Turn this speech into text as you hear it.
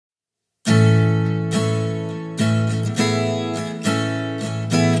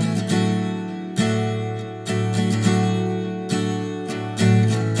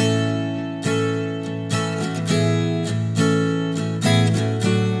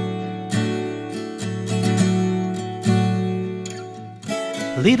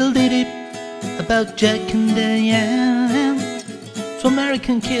Little ditty about Jack and Diane, two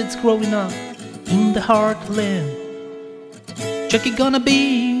American kids growing up in the heartland. Jackie gonna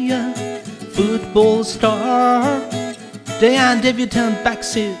be a football star, Diane debutante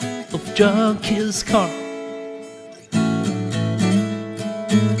backseat of Jackie's car.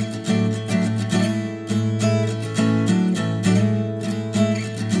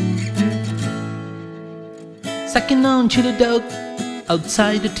 Sucking on chili dog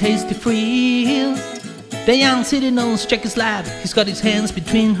outside the tasty freeze. Diane sitting on Jackie's lap, he's got his hands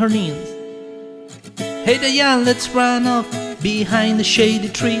between her knees. Hey Diane, let's run off behind the shady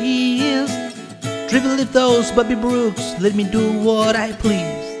trees. Dribble with those Bobby Brooks, let me do what I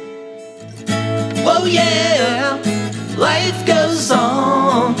please. Oh yeah, life goes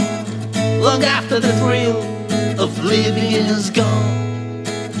on long after the thrill of living is gone.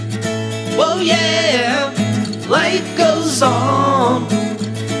 Oh yeah, life goes on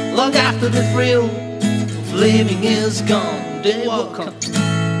long after the thrill of living is gone. They welcome.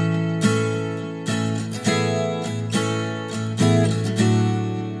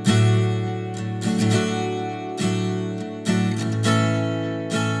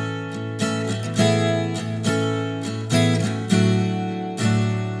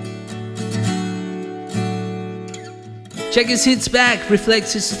 Jackie sits back,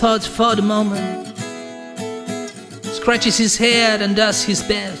 reflects his thoughts for the moment, scratches his head and does his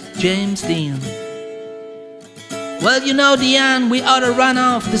best, James Dean. Well, you know, Diane, we ought to run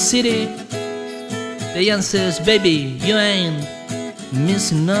off the city. Diane says, baby, you ain't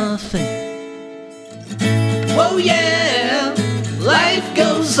missing nothing. Oh yeah, life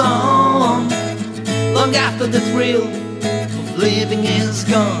goes on long after the thrill of living is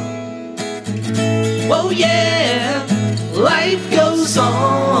gone. Oh yeah, life goes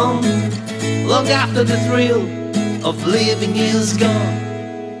on long after the thrill of living is gone.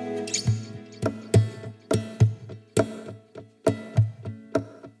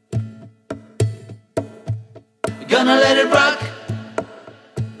 We're gonna let it rock,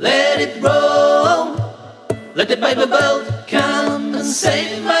 let it roll, let the Bible belt come and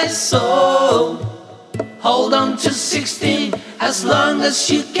save my soul. Hold on to 16 as long as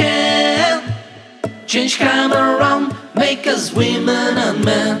you can. Change come around, make us women and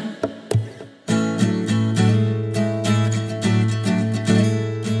men.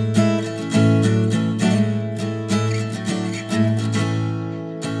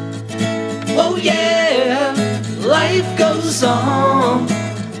 Oh yeah, life goes on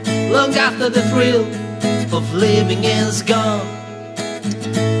long after the thrill of living is gone.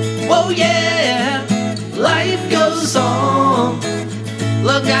 Oh yeah, life goes on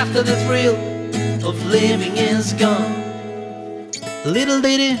long after the thrill of living is gone. Little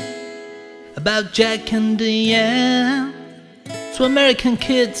ditty about Jack and Diane, two American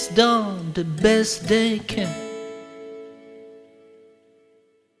kids done the best they can.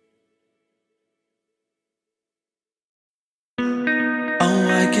 Oh,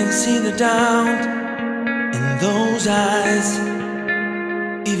 I can see the doubt in those eyes.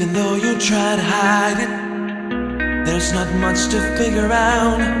 Even though you try to hide it, there's not much to figure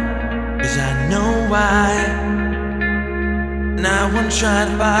out, 'cause I know why. And I won't try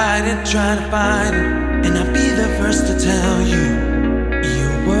to fight it, and I'll be the first to tell you, you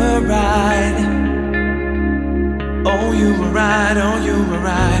were right. Oh, you were right, oh, you were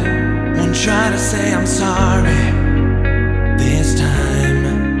right. Won't try to say I'm sorry this time.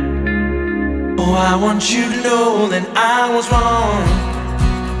 Oh, I want you to know that I was wrong.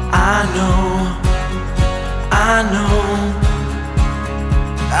 I know, I know.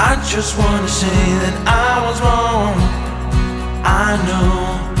 I just want to say that I was wrong. I know,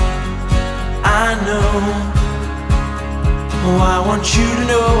 I know. Oh, I want you to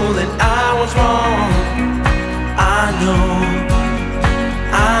know that I was wrong. I know,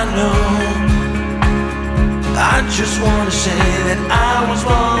 I know. I just want to say that I was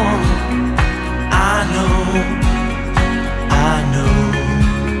wrong. I know, I know.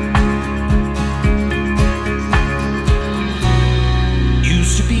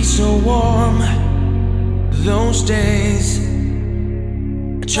 Used to be so warm those days.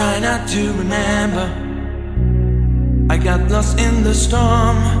 I try not to remember. I got lost in the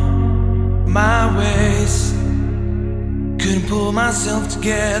storm, my ways. Couldn't pull myself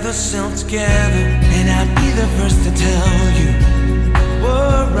together, and I'd be the first to tell you,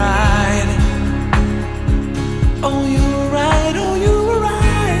 we're right. Oh, you were right, oh, you were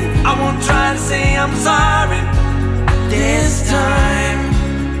right. I won't try to say I'm sorry this time.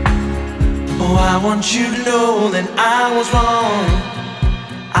 Oh, I want you to know that I was wrong.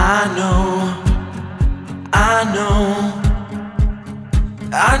 I know, I know.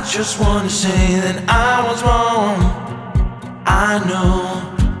 just wanna say that I was wrong. I know.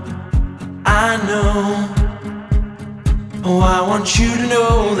 Oh, I want you to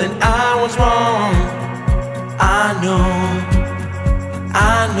know that I was wrong. I know.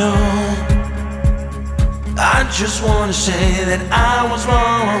 I just wanna say that I was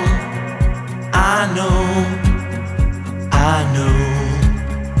wrong. I know.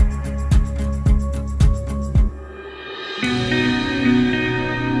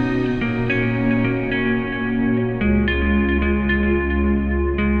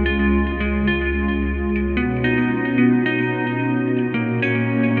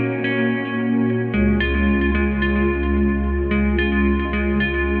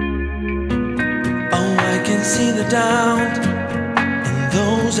 See the doubt in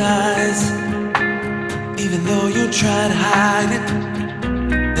those eyes. Even though you try to hide it,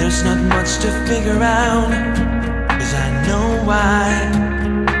 there's not much to figure out, 'cause I know why.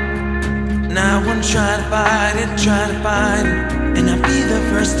 And I won't try to fight it, and I'll be the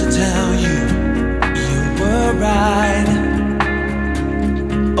first to tell you, you were right.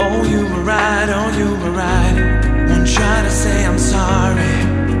 Oh, you were right, Won't try to say I'm sorry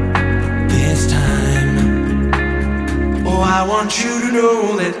this time. Oh, I want you to know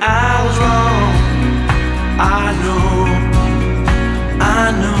that I was wrong. I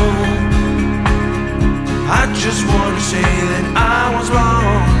know. I just want to say that I was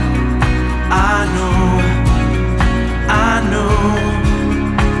wrong. I know.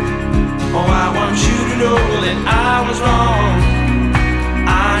 Oh, I want you to know that I was wrong.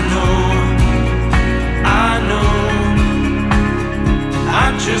 I know. I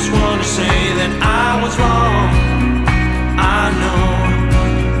just want to say that I was wrong. I know.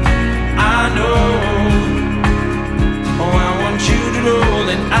 Oh, I want you to know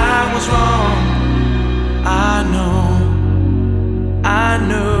that I was wrong. I know.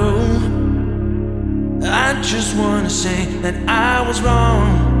 I just want to say that I was wrong.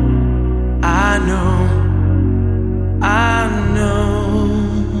 I know.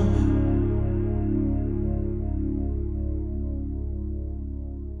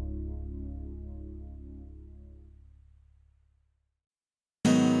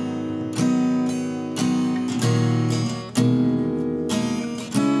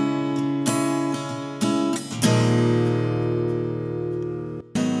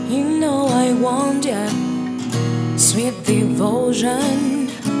 Want ya, sweet devotion,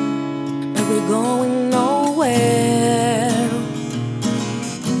 but we're going nowhere.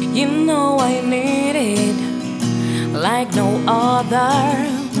 You know I need it like no other,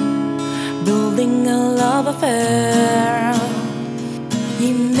 building a love affair.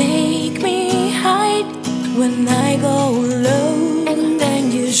 You make me hide when I go low, and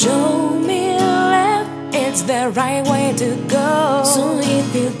then you show me love. It's the right way to go. So if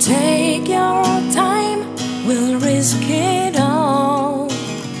you take your time, we'll risk it all.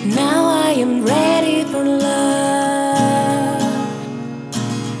 Now I am ready for love.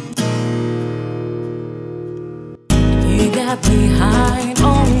 You got me high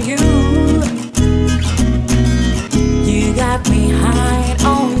on you. You got me high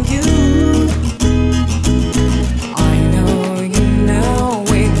on you. I know you know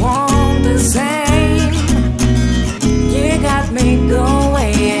we want the same. You got me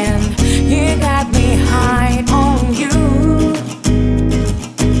going. You got me high on you.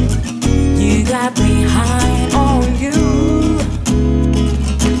 You got me high on you.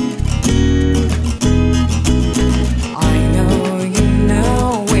 I know you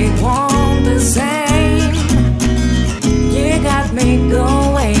know we want the same. You got me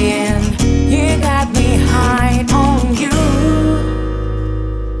going. You got me high on you.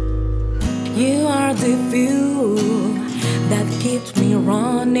 You are the fuel that keeps me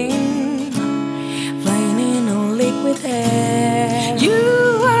running, flying in a liquid air. You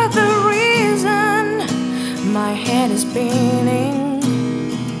are the reason my head is spinning.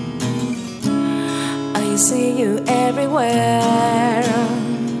 I see you everywhere.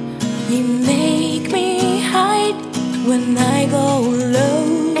 You make me hide when I go low,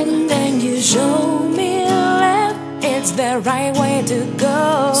 and then you show me love. It's the right way to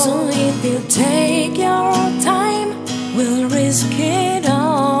go. So if you take your time, we'll risk it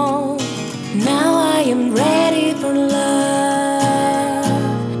all. Now I am ready for love.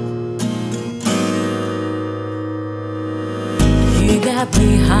 You got me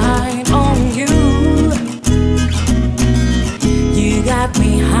high on you. You got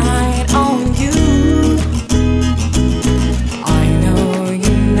me high on you. I know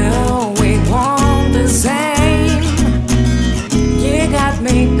you know we want the same. You got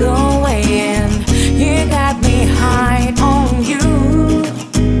me going. You got me high on you.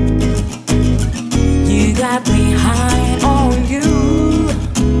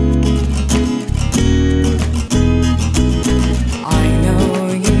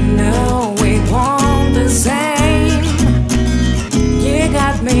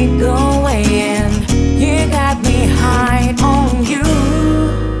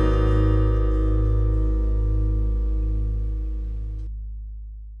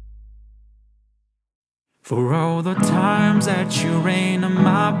 For all the times that you rain on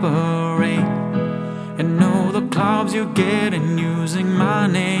my parade, and all the clubs you get in using my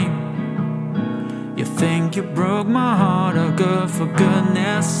name. You think you broke my heart, oh girl, for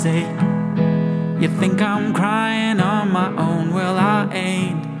goodness sake. You think I'm crying on my own, well I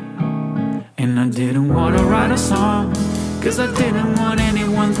ain't. And I didn't wanna write a song, cause I didn't want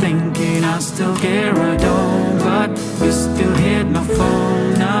anyone thinking I still care, I don't. But you still hit my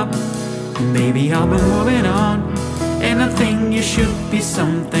phone up, and baby I've been moving on. And I think you should be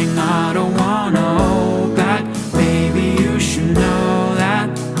something I don't wanna hold back. Baby, you should know that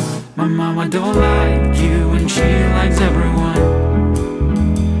my mama don't like you and she likes everyone.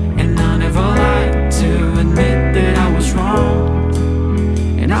 And I never like to admit that I was wrong.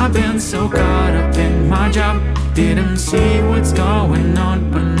 And I've been so caught up in my job, didn't see what's going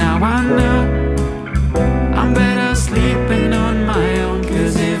on. But now I know I'm better sleeping on my own.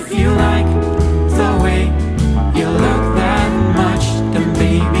 Cause if you like the way you look that much, then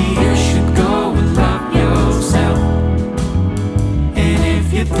baby you should go and love yourself. And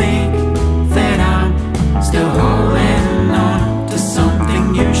if you think that I'm still holding on to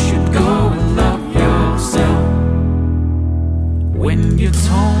something, you should go and love yourself. When you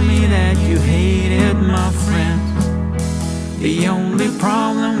told me that you hated my friends, the only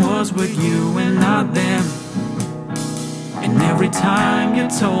problem was with you and not them. And every time you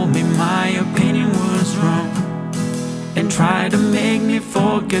told me my opinion was wrong, and tried to make me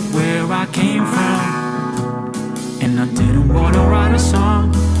forget where I came from. And I didn't wanna write a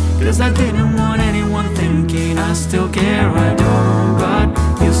song, cause I didn't want anyone thinking I still care, I don't. But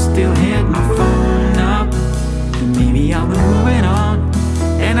you still hit my phone up, and maybe I'll be moving on.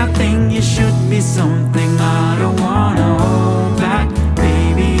 And I think you should be something I don't wanna hold back.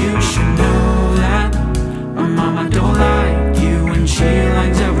 Baby, you should know that my mama don't like you and she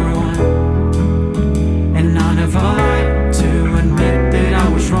likes everyone. And I never like to admit that I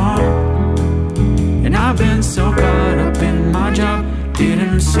was wrong. And I've been so caught up in my job,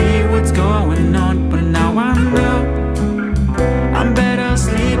 didn't see what's going on. But now I know I'm better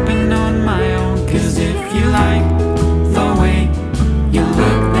sleeping on my own. Cause if you like the way you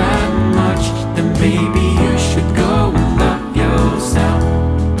look that much, then baby you should go and love yourself.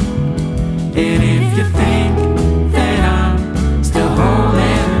 And if you think that I'm still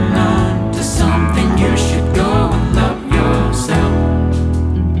holding on to something, you should go and love yourself.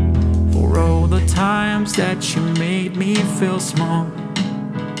 For all the times that you made me feel small,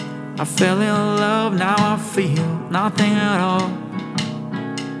 I fell in love, now I feel nothing at all.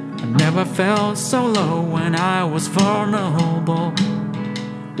 I never felt so low when I was vulnerable.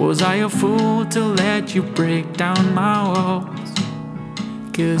 Was I a fool to let you break down my walls?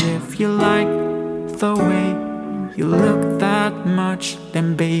 Cause if you like the way you look that much,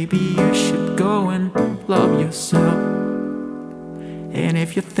 then baby you should go and love yourself. And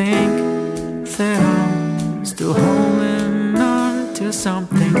if you think that I'm still holding on to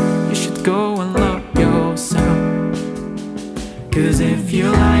something, you should go and love yourself. Cause if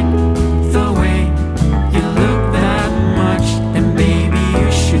you like the way you look that much, then baby you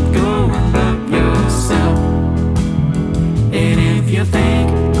should go and love yourself. And if you think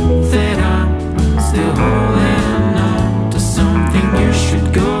that I'm still holding on to something, you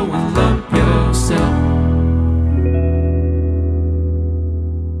should go and love yourself.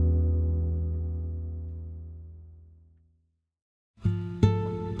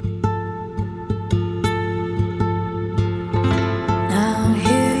 Now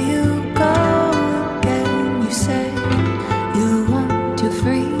here you go again. You say you want your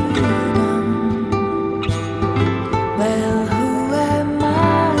freedom. Well, who am I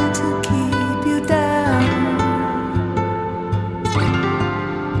to keep you down?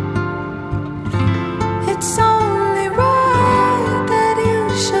 It's only right that you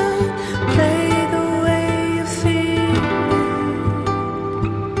should play the way you feel.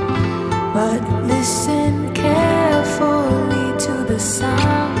 But listen carefully to the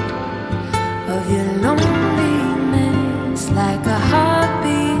sound of your loneliness, like a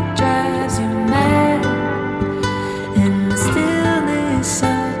heartbeat drives you mad. In the stillness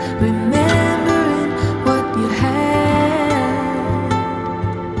of remembering what you had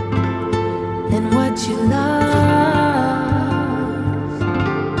and what you lost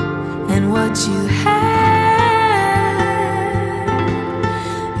and what you had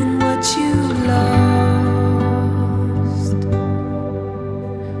and what you lost.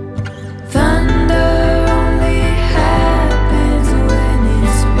 Thunder only happens when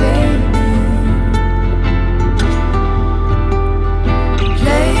it's raining.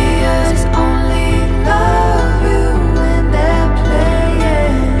 Players only love you when they're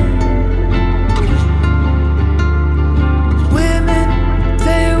playing.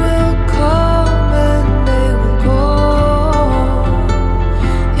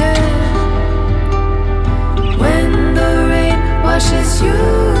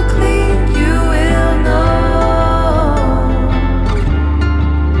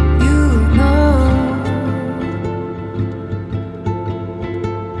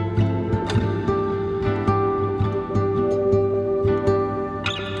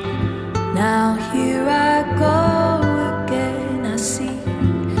 Now here I go again, I see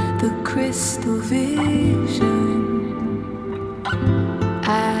the crystal vision.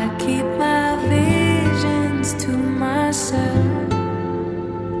 I keep my visions to myself.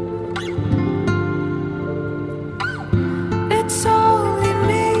 It's only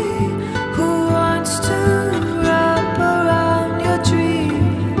me who wants to wrap around your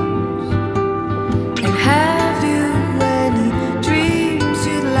dreams. And have you any dreams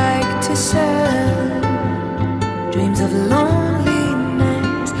you'd like to sell? Dreams of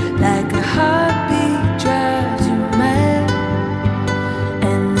loneliness, like a heartbeat drives you mad.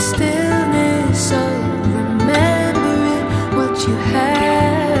 And the stillness of remembering what you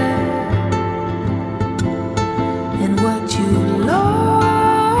had and what you lost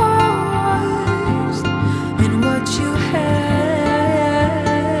and what you had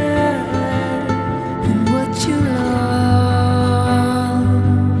and what you lost.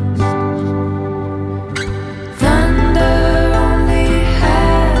 Thunder only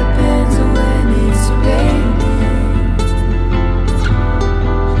happens when it's raining.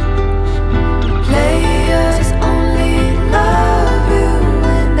 Players only love you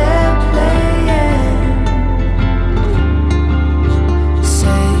when they're playing.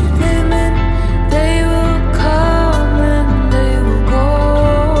 Save them and they will come and they will go.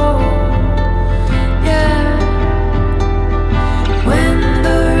 Yeah. When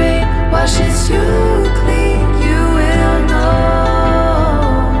the rain washes you clean, you will know.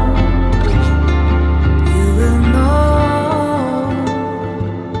 You will know.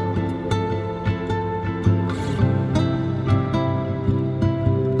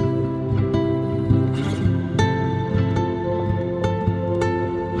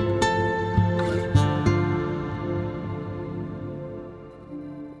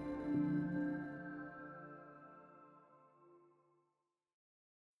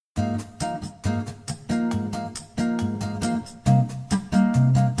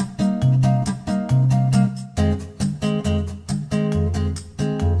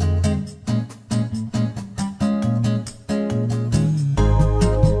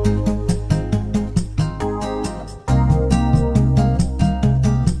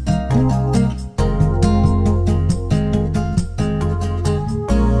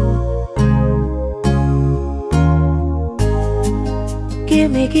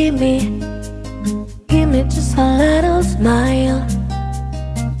 Give me just a little smile.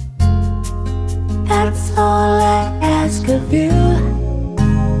 That's all I ask of you.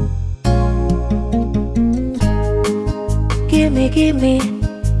 Give me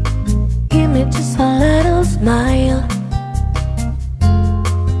just a little smile.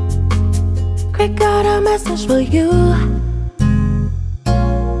 Quick got a message for you.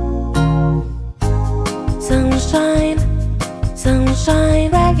 Sunshine, sunshine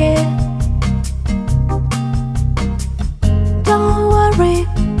ragged. Don't worry,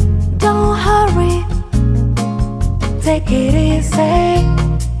 don't hurry, take it easy.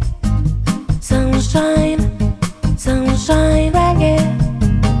 Sunshine, sunshine ragged.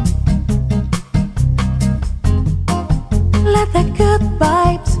 Let the good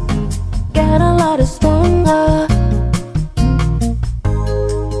vibes get a lot stronger.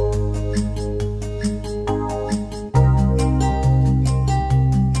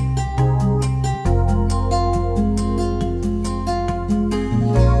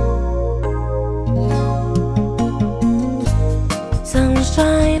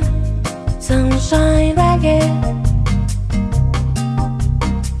 Sunshine, sunshine ragged.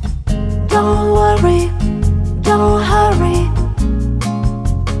 Don't worry, don't hurry,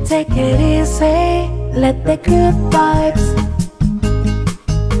 take it easy. Let the good vibes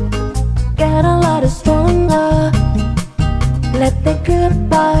get a lot stronger. Let the good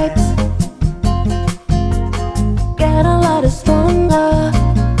vibes get a lot stronger.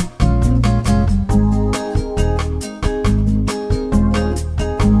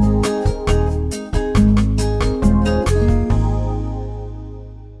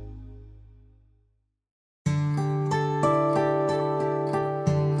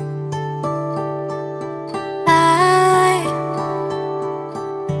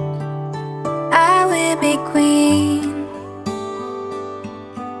 I will be queen,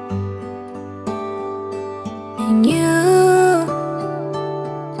 and you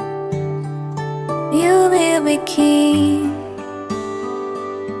will be king.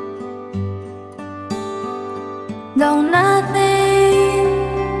 Though nothing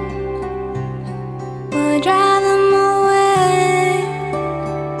will drive them away,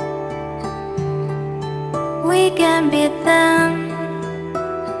 we can beat them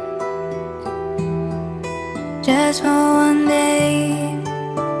just for one day.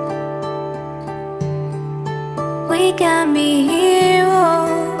 we can be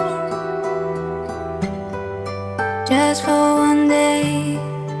heroes just for one day.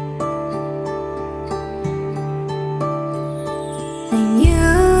 And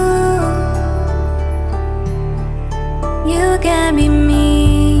you can be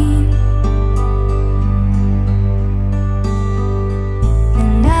me,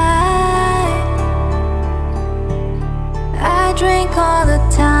 and I drink all the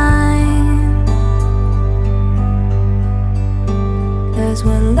time, 'cause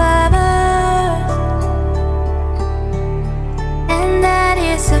we're lovers, and that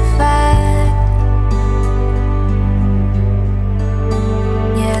is a fact.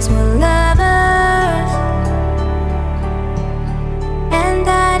 Yes, we're lovers, and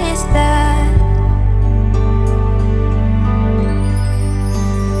that is that.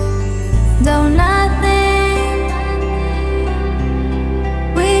 Though nothing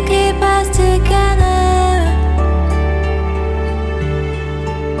will keep us together,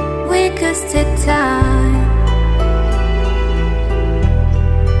 we could take time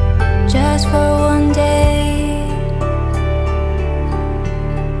just for one day.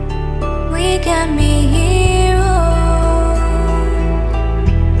 We can be heroes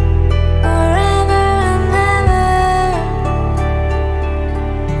forever and ever.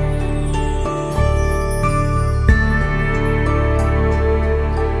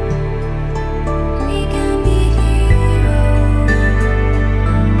 We can be heroes.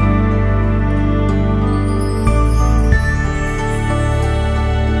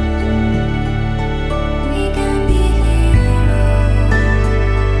 We can be heroes.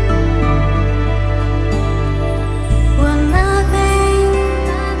 Well, nothing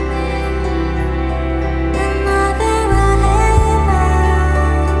will help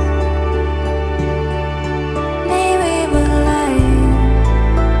us. Maybe we'll lie.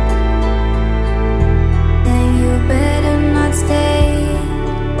 Then you better not stay.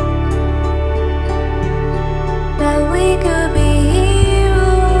 But we could be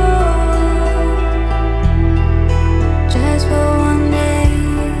heroes just for one day.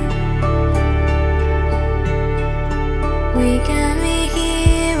 We can be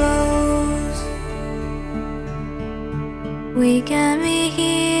heroes. We can be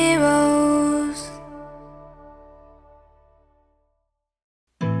heroes.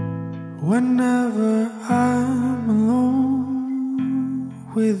 Whenever I'm alone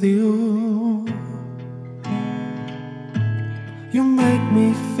with you, you make me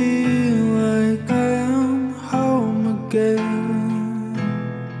feel like I am home again.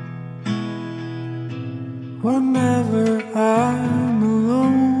 Whenever I'm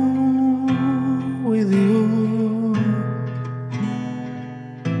alone with you,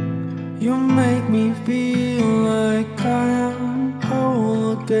 you make me feel like I am whole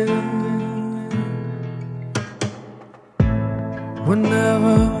again.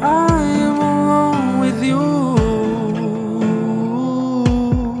 Whenever I am alone with you,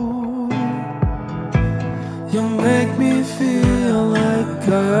 you make me feel like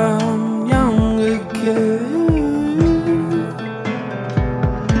I'm young again.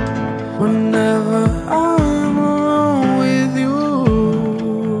 Whenever I'm alone with you,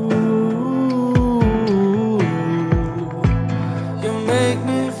 you make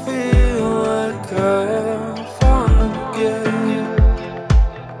me feel like I'm fun again.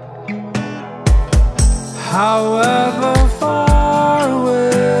 However far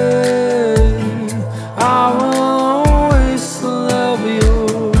away, I will always love you.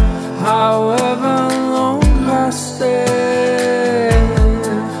 However long I stay,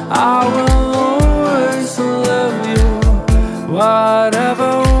 I will always love you.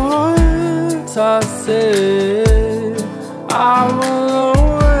 Whatever words I say, I will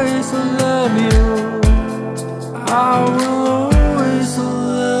always love you. I will always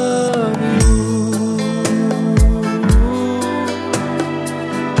love you.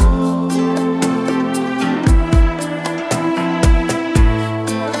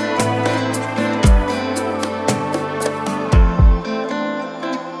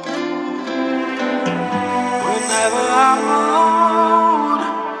 Whenever I'm alone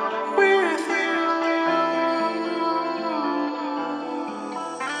with you,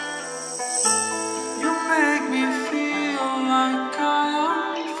 you make me feel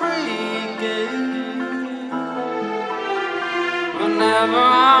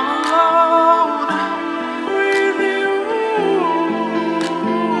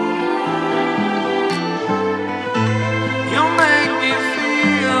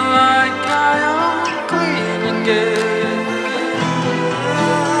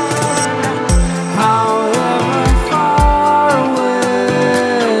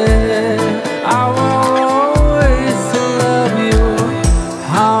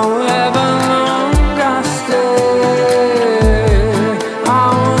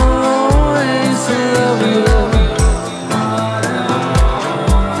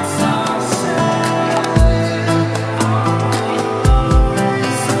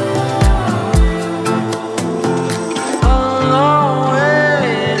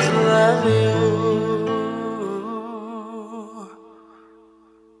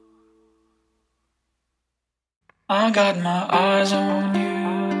I got my eyes on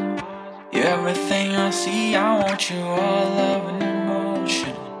you. You're everything I see. I want you, all love and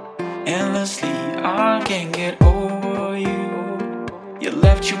emotion. Endlessly, I can't get over you. You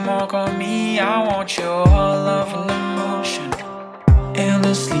left your mark on me. I want your all love and emotion.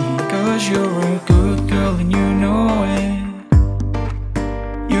 Endlessly, cause you're a good girl and you know it.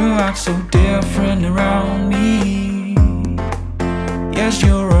 You act so different around me. Yes,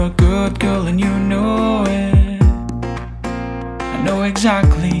 you're a good girl and you know it. I know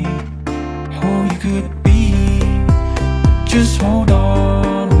exactly who you could be. Just hold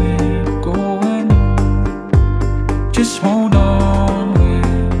on, we're going home. Just hold on,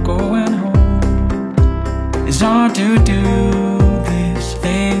 we're going home. It's hard to do these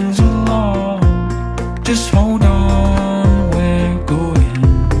things alone. Just hold on, we're going.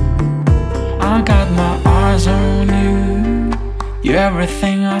 I got my eyes on you. You're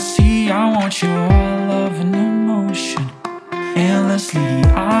everything I see. I want you, all love and emotion. Endlessly,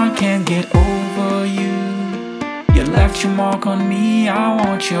 I can't get over you. You left your mark on me. I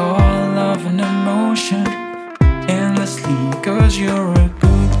want your all love and emotion. Endlessly, cause you're a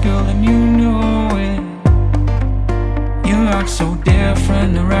good girl and you know it. You act so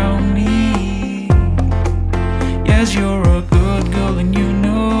different around me. Yes, you're a good girl and you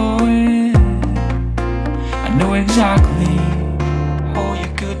know it. I know exactly who you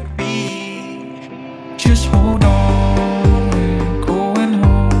could be. Just hold on, we're going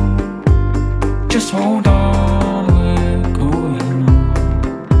home. Just hold on, we're going home.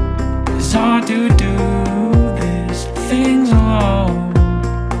 It's hard to do these things alone.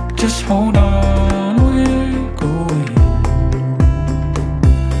 Just hold on, we're going.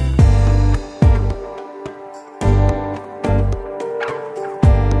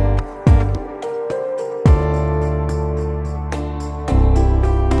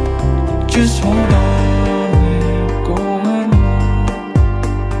 Just hold on, we're going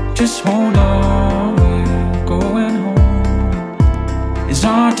home. Just hold on, we're going home. It's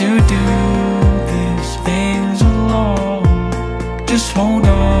hard to do these things alone. Just hold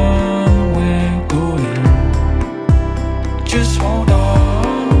on, we're going. Just hold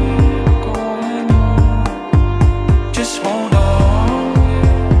on, we're going home. Just hold on,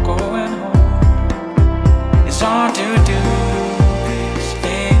 we're going home. It's hard to do.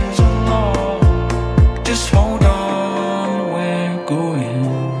 Just hold on, we're going.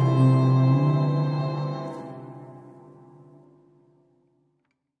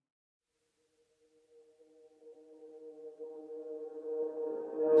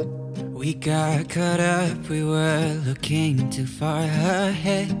 We got caught up, we were looking too far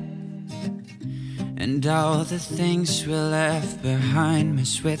ahead. And all the things we left behind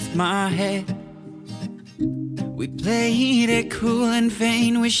mess with my head. We played it cool and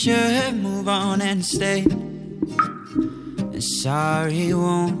vain, we should move on and stay. And sorry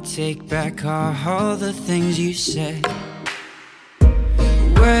won't take back all the things you said.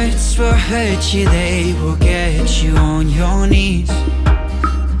 Words will hurt you, they will get you on your knees.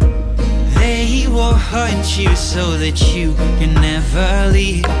 They will haunt you so that you can never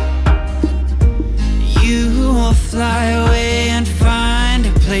leave. You will fly away and find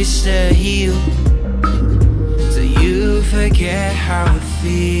a place to heal. You forget how it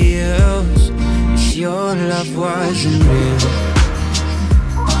feels, 'cause your love wasn't real.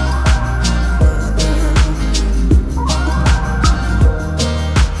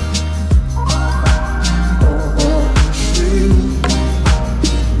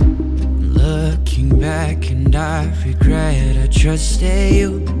 Looking back and I regret I trusted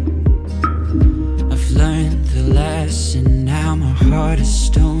you. I've learned the lesson, now my heart is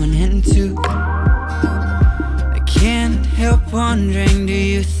stone in two. Can't help wondering, do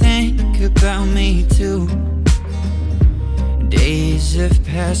you think about me too? Days have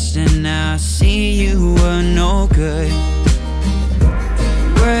passed and now I see you were no good.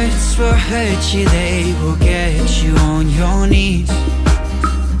 Words will hurt you, they will get you on your knees.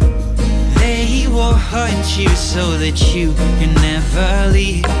 They will haunt you so that you can never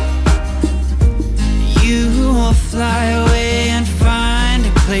leave. You will fly away and find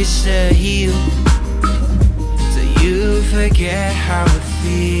a place to heal. You forget how it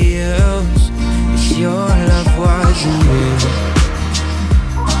feels, 'cause your love wasn't real.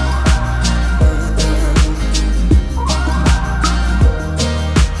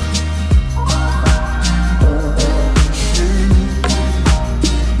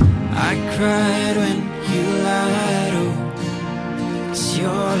 I cried when you lied, oh, 'cause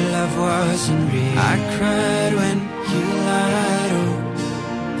your love wasn't real. I cried when you lied, oh,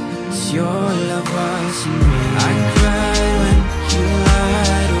 'cause your love wasn't real. I cried when you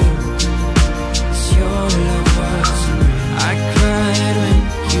lied, oh, 'cause your love wasn't real.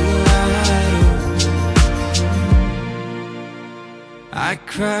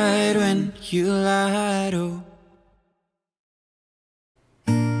 make you light. Oh,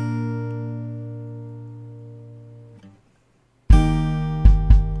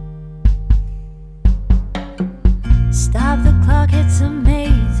 stop the clock, it's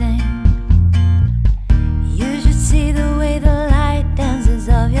amazing. You should see the way the light dances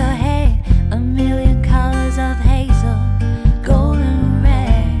off your hair. A million colors of hazel, golden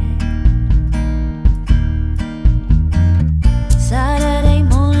red. Saturday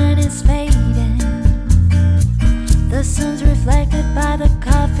morning is fading. The sun's reflected by the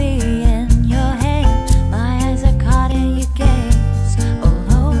coffee in your hand. My eyes are caught in your gaze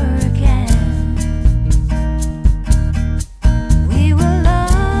all over again. We were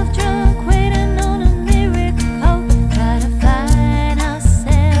love drunk, waiting on a miracle. Try to find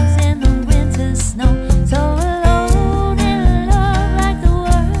ourselves in the winter snow. So alone in love, like the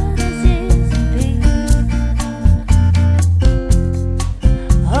world is easy peasy.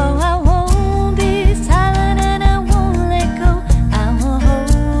 Oh, I won't be silent and I won't let go. I will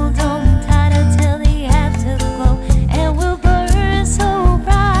hold on tighter till the afterglow, and we'll burn so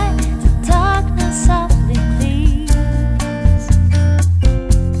bright the darkness softly clears.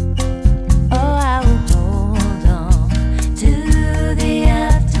 Oh, I will hold on to the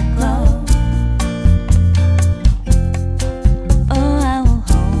afterglow. Oh, I will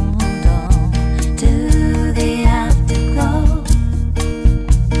hold on to the afterglow.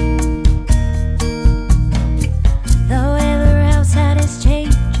 The weather outside is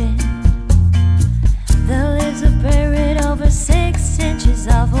changing. The leaves are buried over 6 inches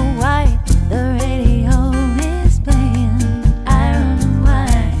of a white. The radio is playing Iron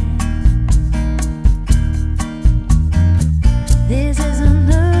Wine. This is a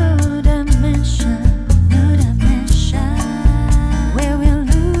new dimension, where we're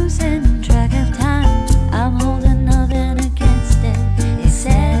losing track of time. I'm holding nothing against it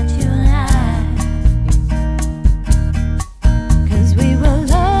except you and I. 'Cause we were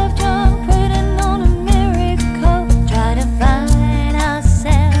love drunk, waiting on a miracle. Try to find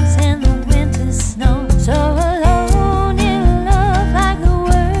ourselves in the winter snow. So alone in love, like the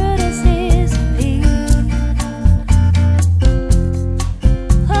world is his peace.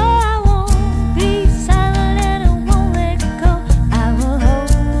 Oh, I won't be silent and I won't let go. I will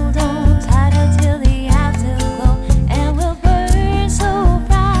hold on tighter till the afterglow, and we'll burn so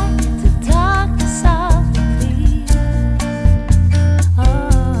bright the darkness softly clears.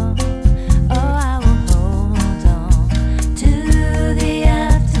 Oh, I will hold on to the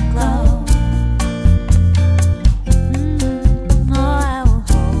afterglow. Oh, I will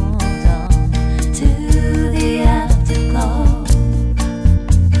hold on to the afterglow.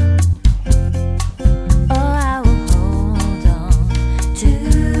 Oh, I will hold on to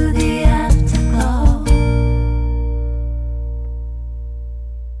the afterglow.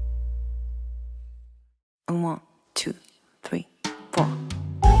 1, 2, 3, 4.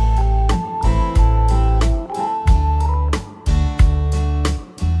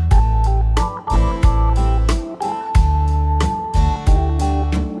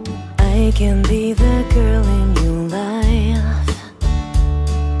 I can be the girl in your life.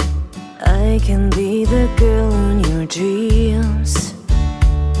 I can be the girl in your dreams.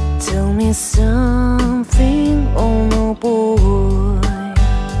 Tell me something, oh no boy.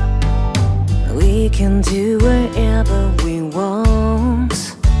 We can do whatever we want.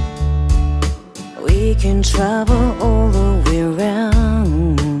 We can travel all the way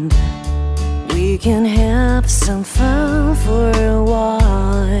around. We can have some fun for a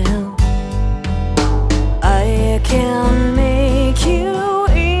while. I can make you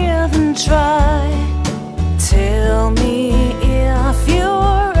even try. Tell me if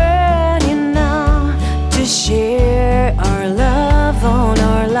you're ready now to share our love on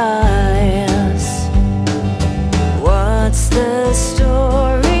our lives. What's the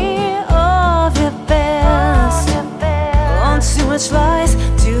story of your past? On too much lies,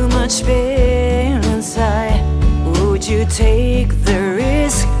 too much pain inside. Would you take the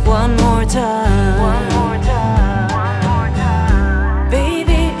risk one more time?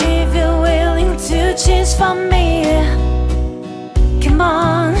 Baby, if you're willing to change for me, come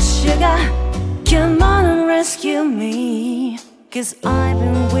on, sugar, come on and rescue me. 'Cause I've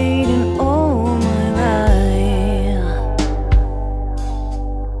been waiting all my life.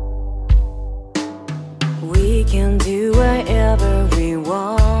 We can do whatever we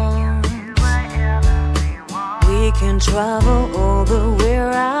want. We can travel all the way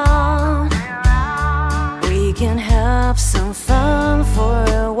around. We can have some fun for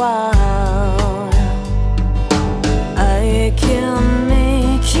a while. I can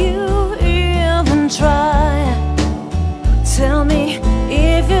make you even try. Tell me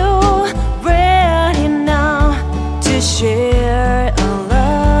if you're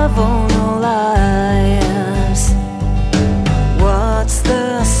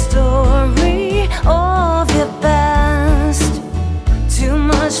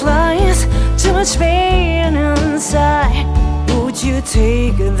to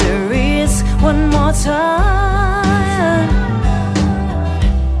take the risk one more time.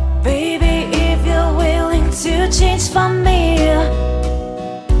 Baby, if you're willing to change for me,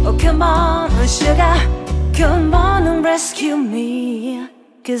 oh come on, sugar, come on and rescue me.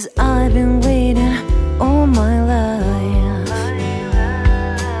 'Cause I've been waiting all my life.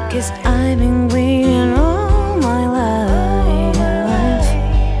 'Cause I've been waiting all my life.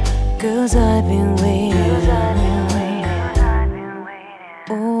 'Cause I've been waiting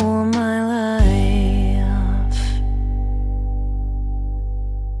all my life.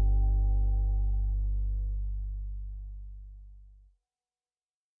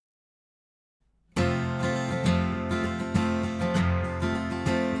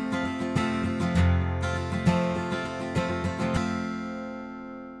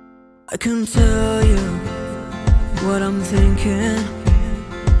 I can tell you what I'm thinking.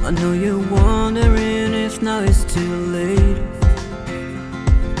 I know you're wondering if now it's too late.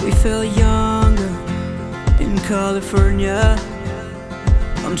 We felt younger in California.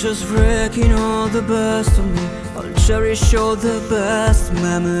 I'm just wrecking all the best of me. I'll cherish all the best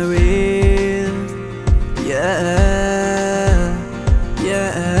memories. Yeah,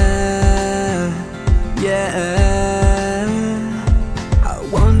 yeah, yeah. I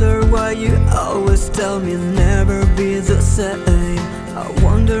wonder why you always tell me never be the same. I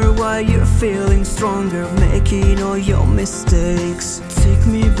wonder why you're feeling stronger, making all your mistakes. Take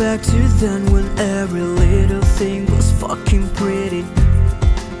me back to then when every little thing was fucking pretty.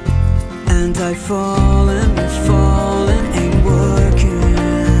 And I've fallen, ain't working.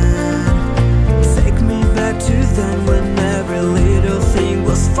 Take me back to then when every little thing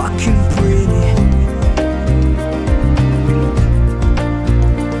was fucking pretty.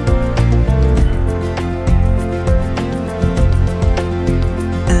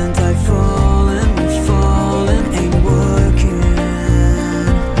 And I've fallen, ain't working.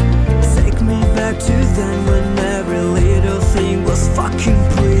 Take me back to then when every little thing was fucking.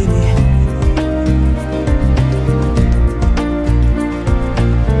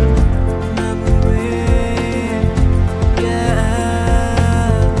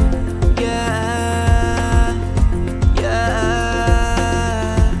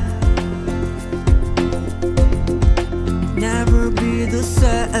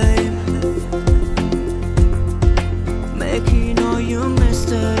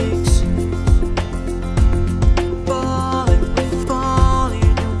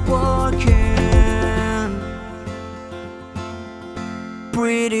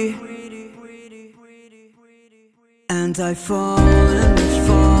 And I've fallen,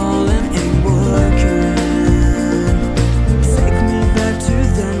 ain't working.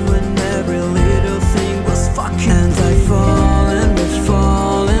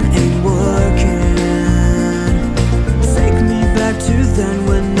 Take me back to then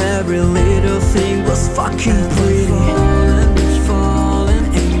when every little thing was fucking pretty. Fallen,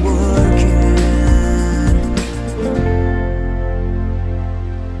 ain't working.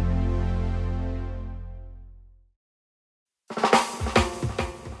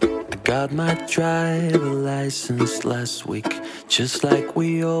 Got my driver license last week, just like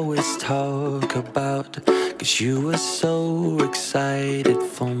we always talk about. 'Cause you were so excited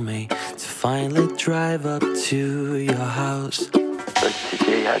for me to finally drive up to your house. But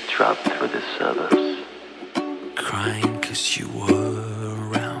today I dropped through the suburbs, crying 'cause you were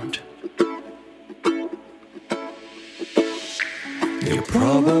around. You're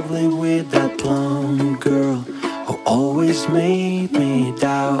probably with that blonde girl who always made me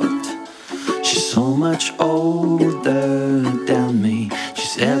doubt. She's so much older than me.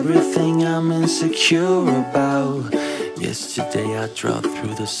 She's everything I'm insecure about. Yesterday I drove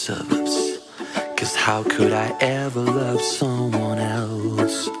through the suburbs, 'cause how could I ever love someone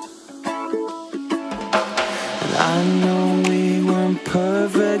else? And I know we weren't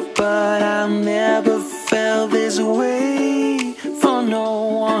perfect, but I never felt this way for no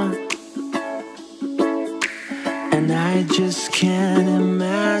one. And I just can't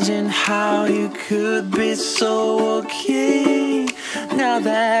imagine how you could be so okay now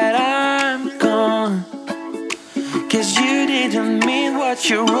that I'm gone. 'Cause you didn't mean what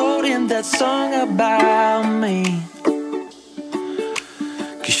you wrote in that song about me.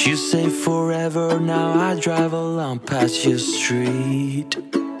 'Cause you say forever, now I drive along past your street.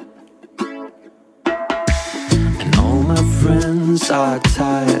 And all my friends are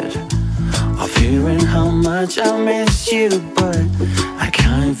tired of hearing how much I miss you, but I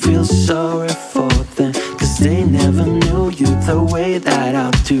can't feel sorry for them, 'cause they never knew you the way that I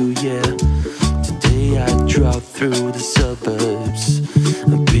do, yeah. Today I drove through the suburbs,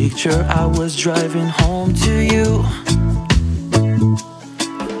 a picture I was driving home to you.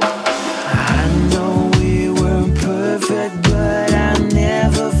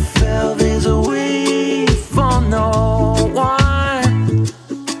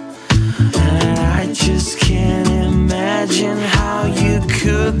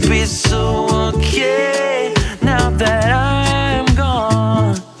 could be so okay now that I'm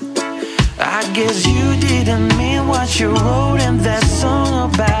gone. I guess you didn't mean what you wrote in that song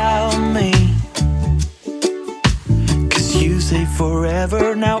about me. 'Cause you say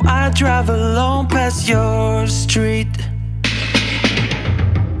forever, now I drive alone past your street.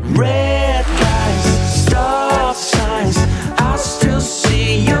 Red lights, stop signs, I still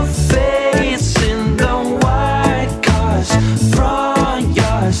see your face in the white cars, front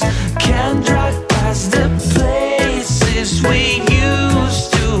yards. Can't drive past the places we used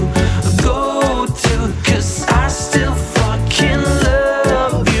to go to, 'cause I still fucking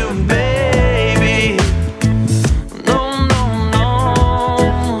love you, baby. No, no, no.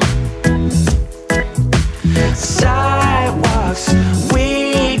 Sidewalks we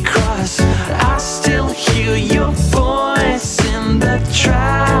cross, I still hear your voice in the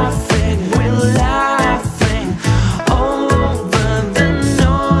traffic. We're laughing all over the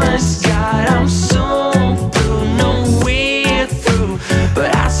noise. God, I'm so blue, no we're through, but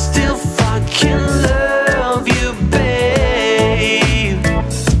I still fucking love you, babe.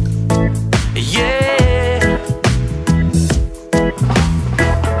 Yeah.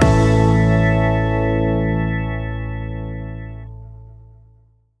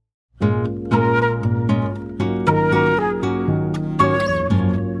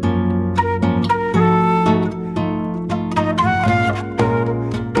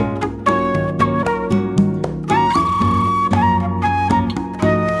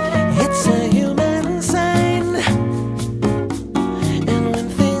 It's a human sign, and when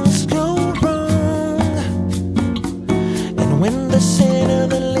things go wrong, and when the sin of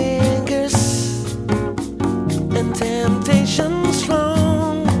the lingers, and temptation's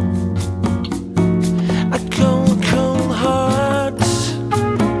strong, a cold, cold heart,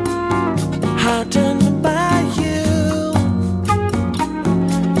 hardened by you.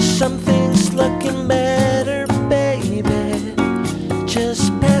 Something's looking better, baby, just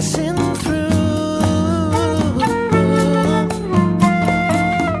passing through.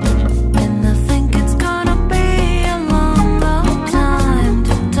 And I think it's gonna be a long, long time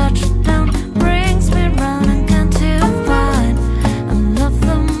to touch down. Brings me round and can't you find I'm not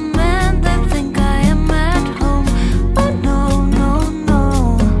the man they think I am at home. Oh no, no, no.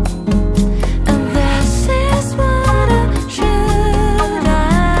 And this is what I should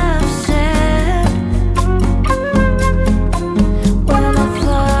have said. Well, I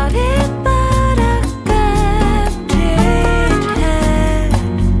thought it, but I kept it hid.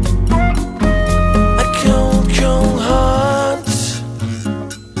 A cold, cold heart,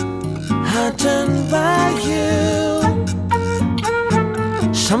 hardened by you.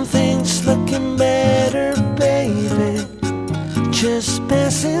 Something's looking better, baby, just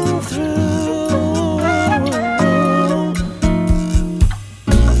passing through.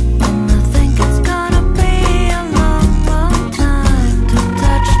 And I think it's gonna be a long, long time to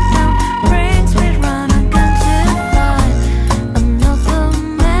touch down. Brings me round and can't you find I'm not the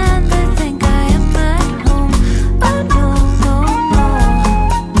man they think I am at home. Oh no, no, no.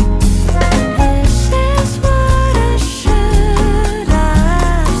 And this is what I should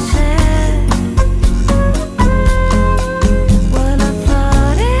have said. Well, I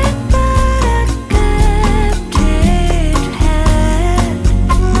thought it, but I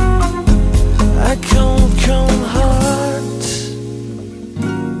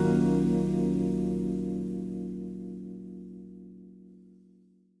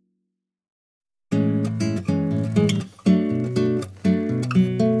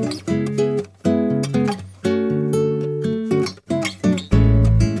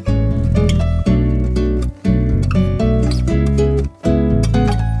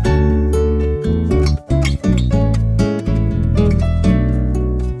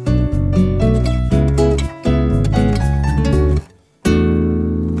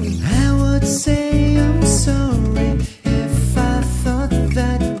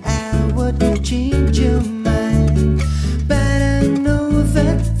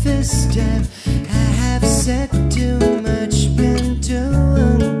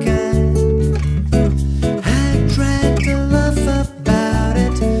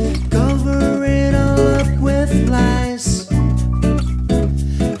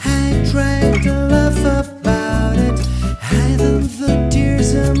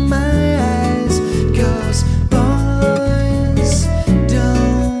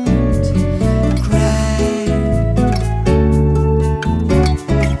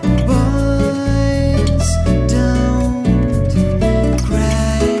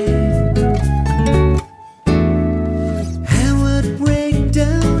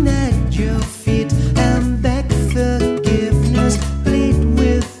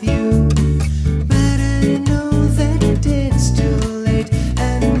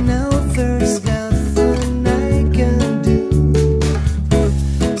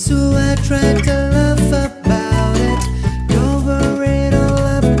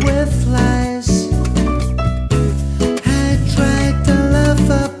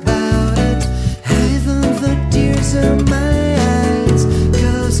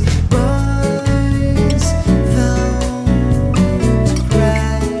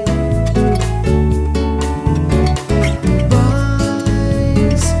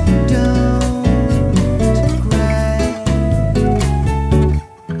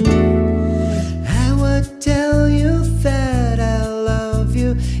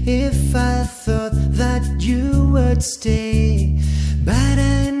would stay. But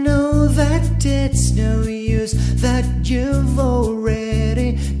I know that it's no use, that you've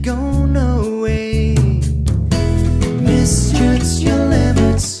already gone away. Misjudged your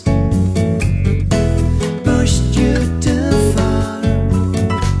limits, pushed you too far,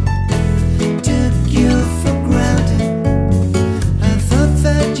 took you for granted. I thought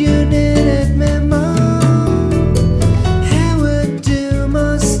that you needed me more. I would do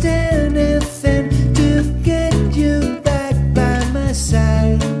most anything to get you back by my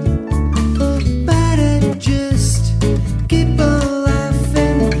side. But I just keep on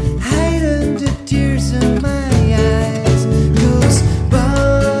laughing, hiding the tears in my eyes. 'Cause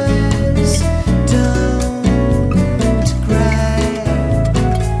boys don't cry.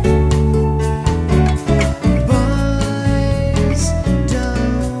 Boys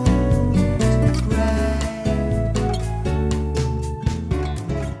don't cry.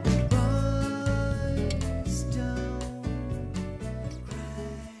 Boys don't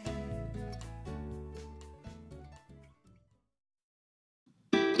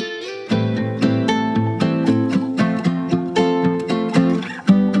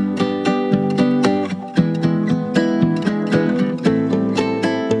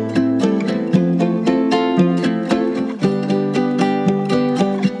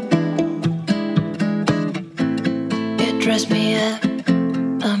You dress me up,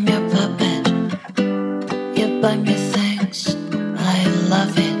 I'm your puppet. You buy me things, I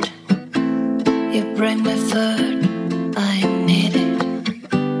love it. You bring me food, I need it.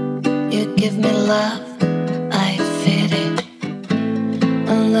 You give me love, I feed it.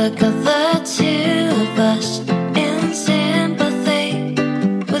 And look at the two of us in sympathy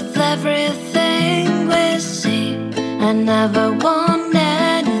with everything we see. I never want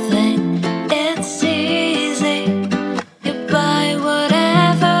anything, it's easy. You buy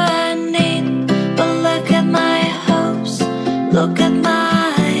whatever I need. But look at my hopes, look at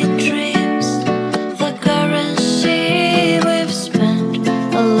my dreams, the currency we've spent.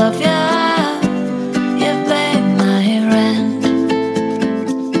 I love ya, you pay my rent.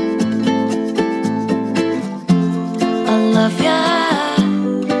 I love ya,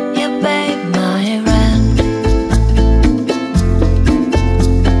 you pay my rent.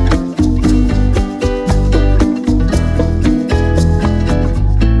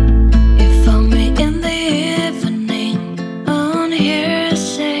 You found me in the evening on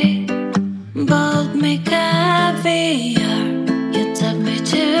hearsay, bought me caviar. You took me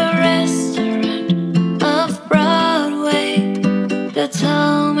to a restaurant off Broadway to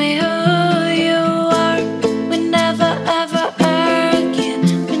tell me who you are. We never ever argue,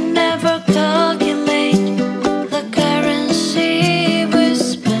 we never calculate the currency we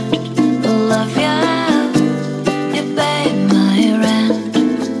spent. I love ya, you pay my rent.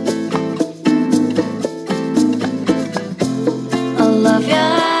 I love ya,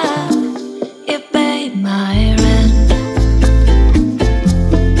 you pay my rent.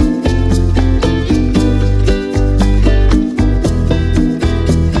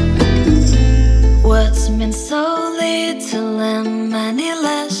 Words mean so little and many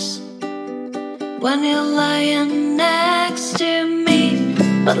less when you're lying next to me.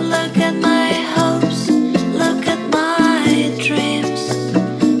 But look at my hopes, look at my dreams,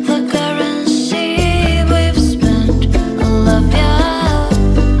 the currency we've spent. I love ya,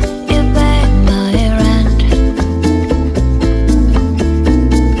 you pay my rent.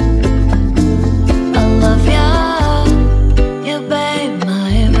 I love ya, you pay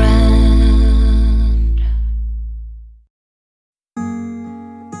my rent.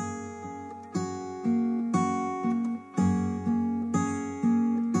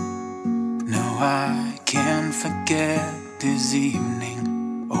 No, I can't forget this evening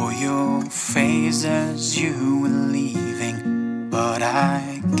or your face as you were leaving. But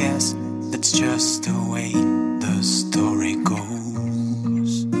I guess that's just the way the story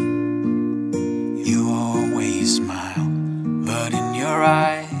goes. You always smile, but in your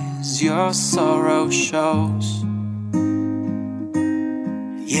eyes your sorrow shows.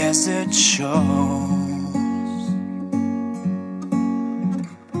 Yes, it shows.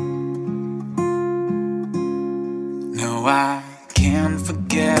 No, I can't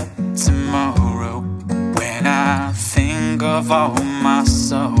forget tomorrow when I think of all my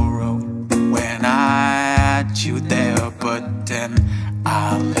sorrow. When I had you there, but then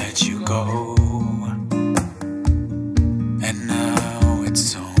I let you go. And now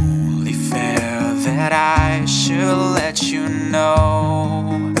it's only fair that I should let you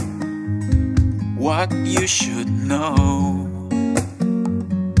know what you should know.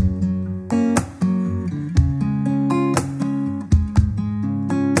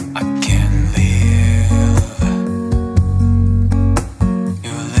 I can't live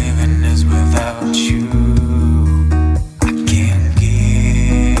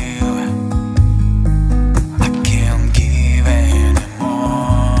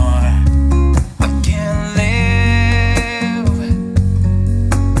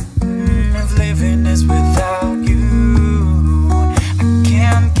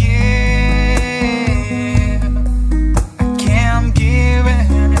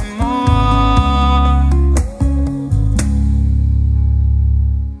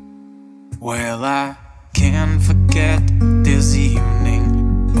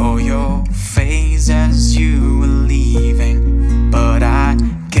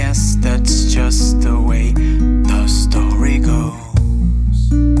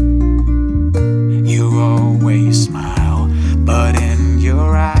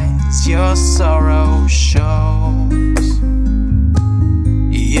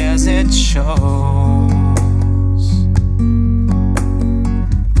shows.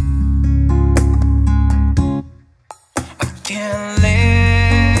 I can't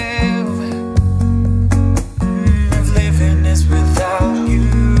live if living is without you.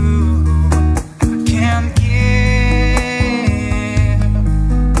 I can't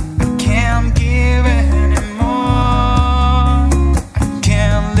give anymore. I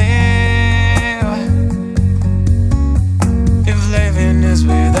can't live if living is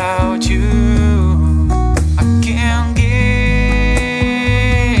without you. I can't give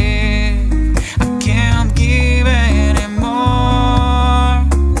anymore.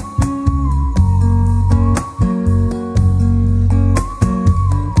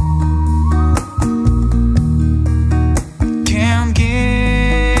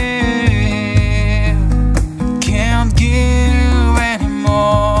 Can't give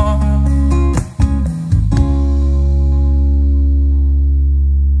anymore.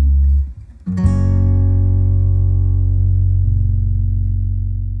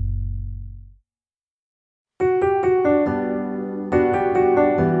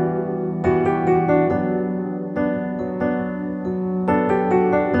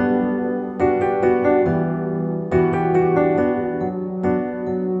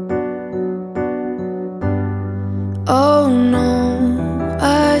 Oh no,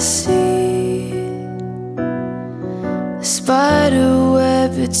 I see a spider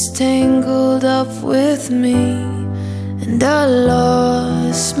web, it's tangled up with me, and I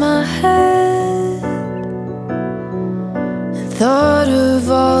lost my head and thought of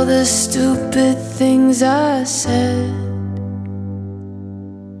all the stupid things I said.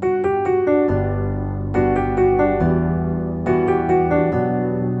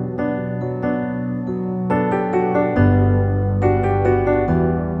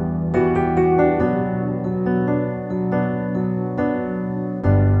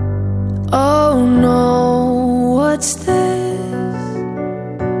 Oh no, what's this?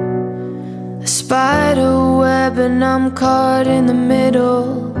 A spider web and I'm caught in the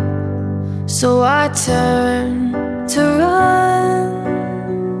middle. So I turn to run.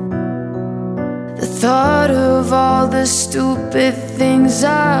 The thought of all the stupid things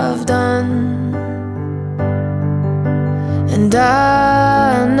I've done. And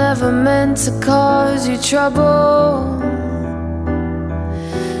I never meant to cause you trouble.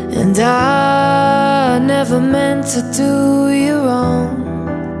 And I never meant to do you wrong.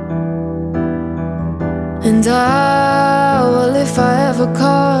 And well, if I ever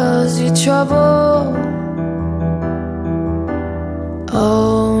cause you trouble,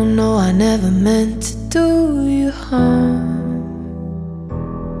 oh no, I never meant to do you harm.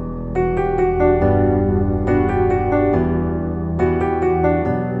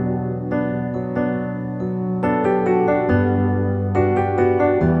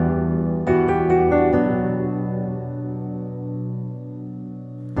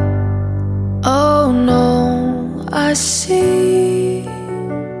 Oh no, I see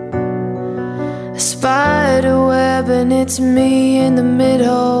a spider web and it's me in the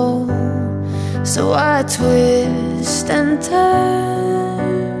middle. So I twist and turn.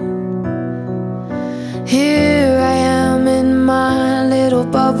 Here I am in my little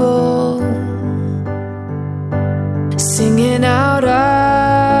bubble, singing out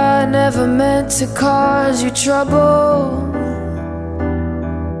I never meant to cause you trouble.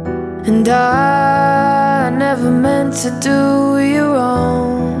 And I never meant to do you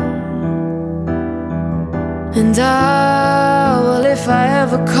wrong. And well, if I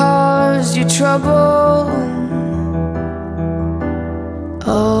ever caused you trouble,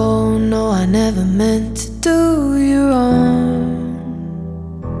 oh no, I never meant to do you wrong.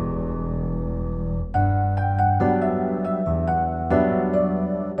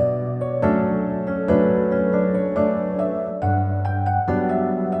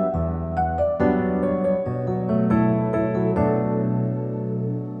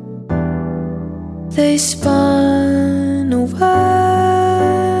 They spun a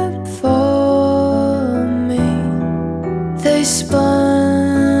web for me. They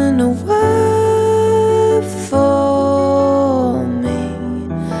spun a web for me.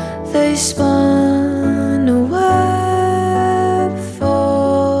 They spun a web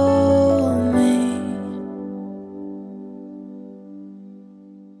for me.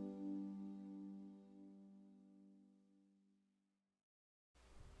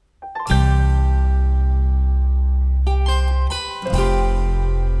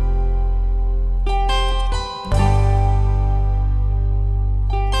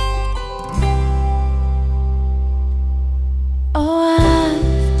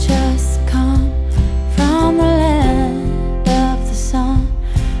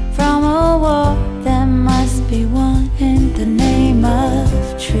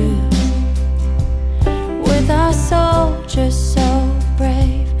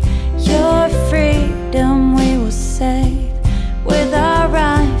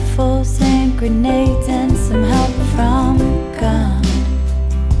 grenades and some help from God.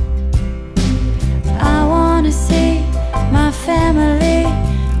 I wanna see my family,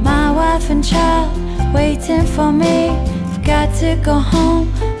 my wife and child waiting for me. I've got to go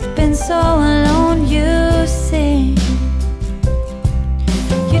home, I've been so alone, you see.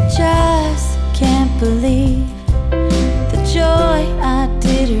 You just can't believe the joy I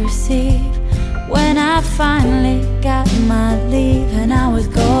did receive when I finally got my leave and I was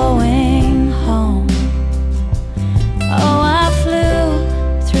going home. Oh, I flew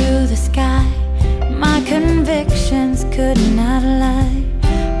through the sky, my convictions could not lie.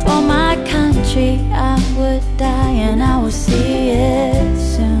 For my country I would die, and I will see it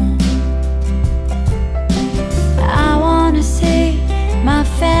soon. I wanna see my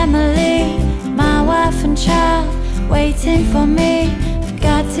family, my wife and child waiting for me. I've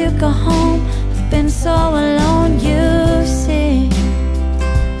got to go home, I've been so alone, you see.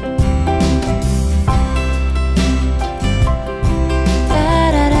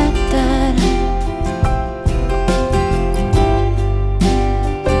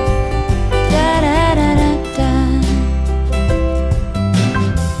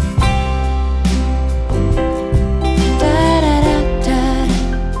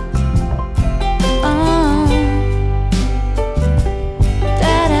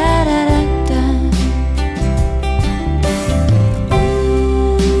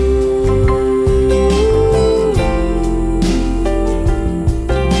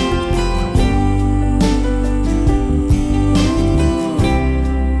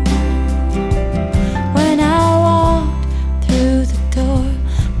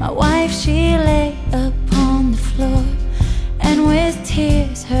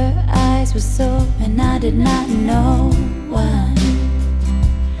 Did not know why.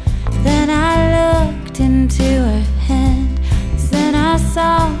 Then I looked into her hand, then I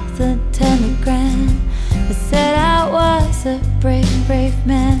saw the telegram. It said I was a brave, brave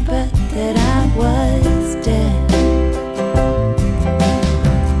man, but that I was dead.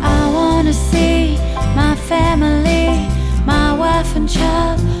 I wanna see my family, my wife and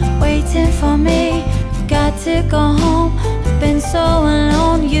child waiting for me. I've got to go home, I've been so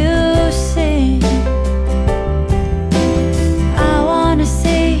alone, you see.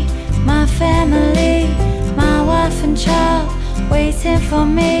 My family, my wife and child waiting for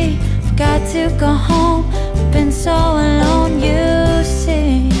me. I've got to go home, I've been so alone, you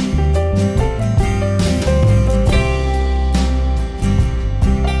see.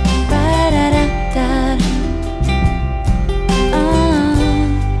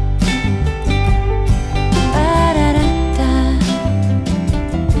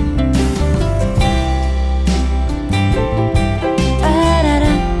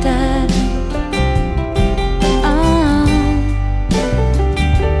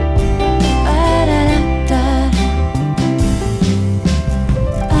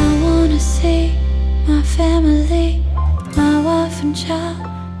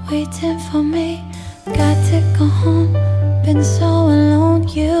 Waiting for me, got to go home, been so alone,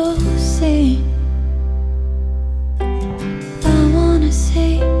 you see. I wanna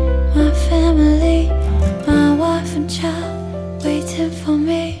see my family, my wife and child waiting for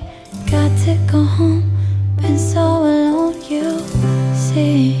me, got to go home, been so alone, you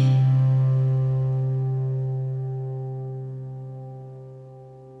see.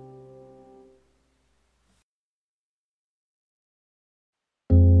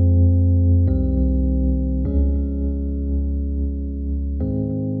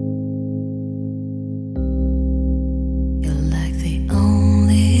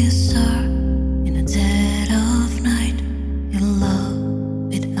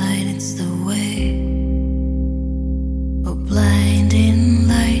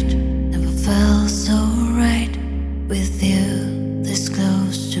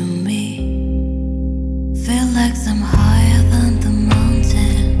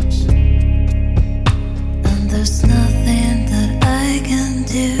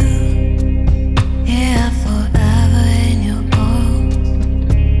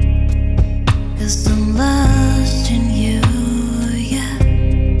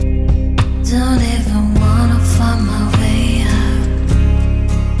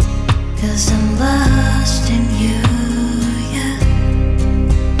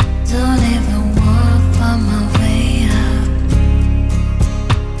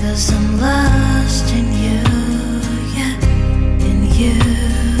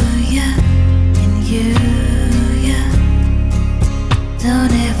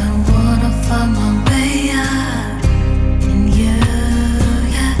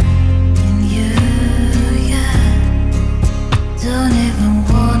 Don't even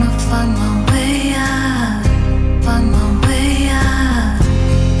wanna find my way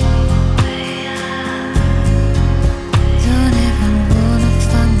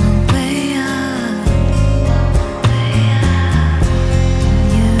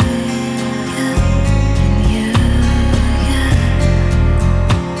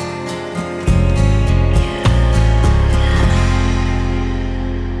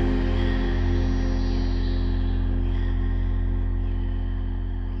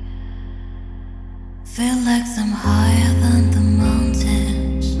Feel like I'm higher than the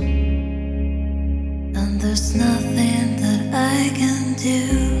mountains, and there's nothing that I can do.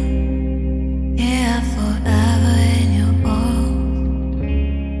 Yeah, forever in your arms,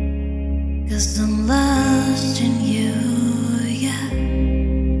 'cause I'm lost in you, yeah.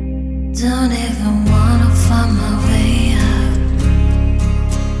 Don't even wanna find my way out,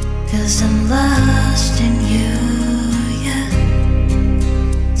 'cause I'm lost in you, yeah.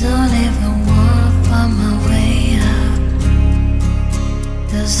 Don't even wanna find my way out,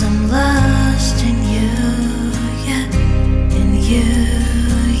 'cause I'm lost in you, yeah. In you,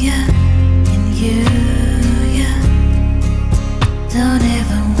 yeah. In you, yeah. Don't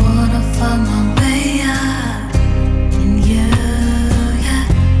even wanna find my way out. In you, yeah.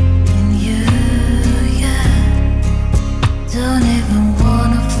 In you, yeah. Don't even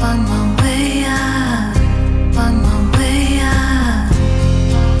wanna find my way out. Find my way out.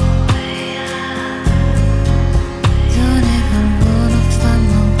 Don't even wanna find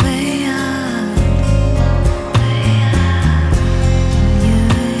my way out. In you,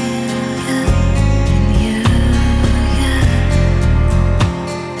 yeah. In you, yeah.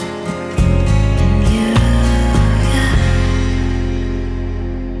 In you, yeah.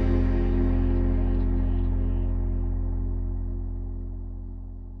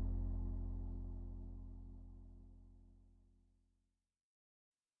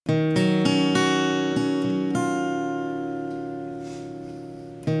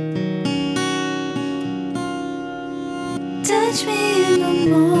 Touch me in the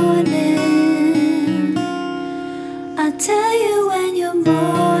morning. I tell you when you're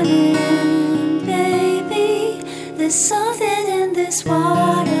mourning, baby. There's something in this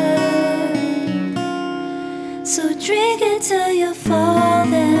water, so drink it till you're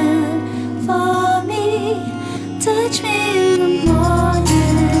falling for me. Touch me in the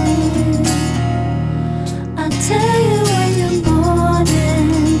morning. I tell you when you're mourning,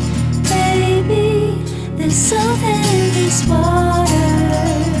 baby. There's something in this water,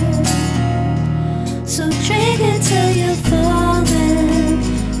 so drink it till you're falling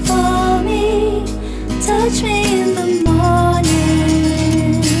for me. Touch me in the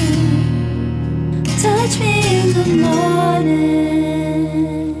morning. Touch me in the morning.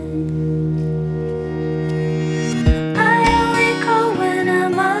 I only call when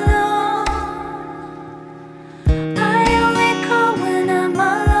I'm alone. I only call when I'm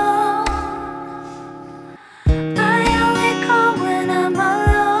alone. I only call when I'm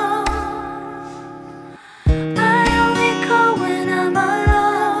alone. I only call when I'm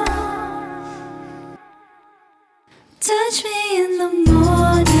alone. Touch me in the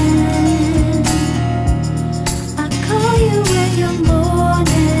morning. I call you when you're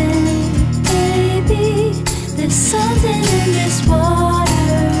mourning, baby. There's something in this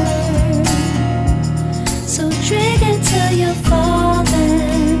water, so drink it till you're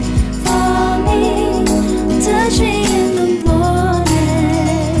falling for me. Touch me in the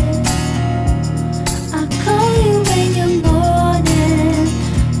morning. I call you when you're mourning,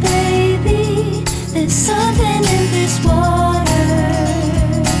 baby. There's something in this water,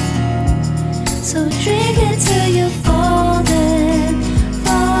 so drink it till you're falling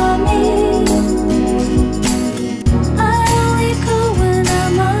for me. I only call when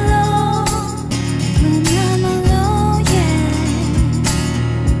I'm alone. When I'm alone, yeah.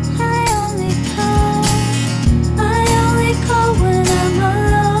 I only call when I'm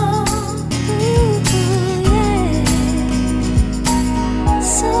alone. Ooh, yeah.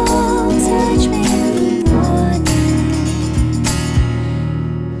 So touch me in the morning.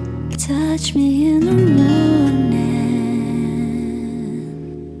 Touch me in the morning.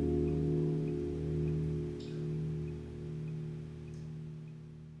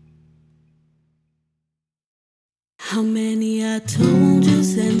 How many I told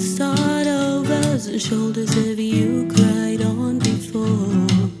yous and start overs and shoulders have you cried on before?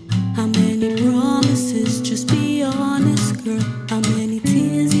 How many promises, just be honest, girl? How many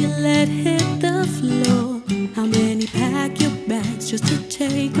tears you let hit the floor? How many pack your bags just to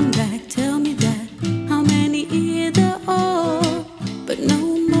take them back? Tell me that. How many either or, but no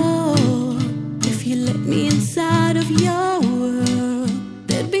more? If you let me inside of your world,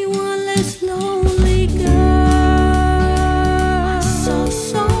 there'd be one less lonely girl. I saw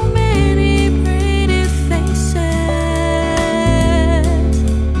so many pretty faces,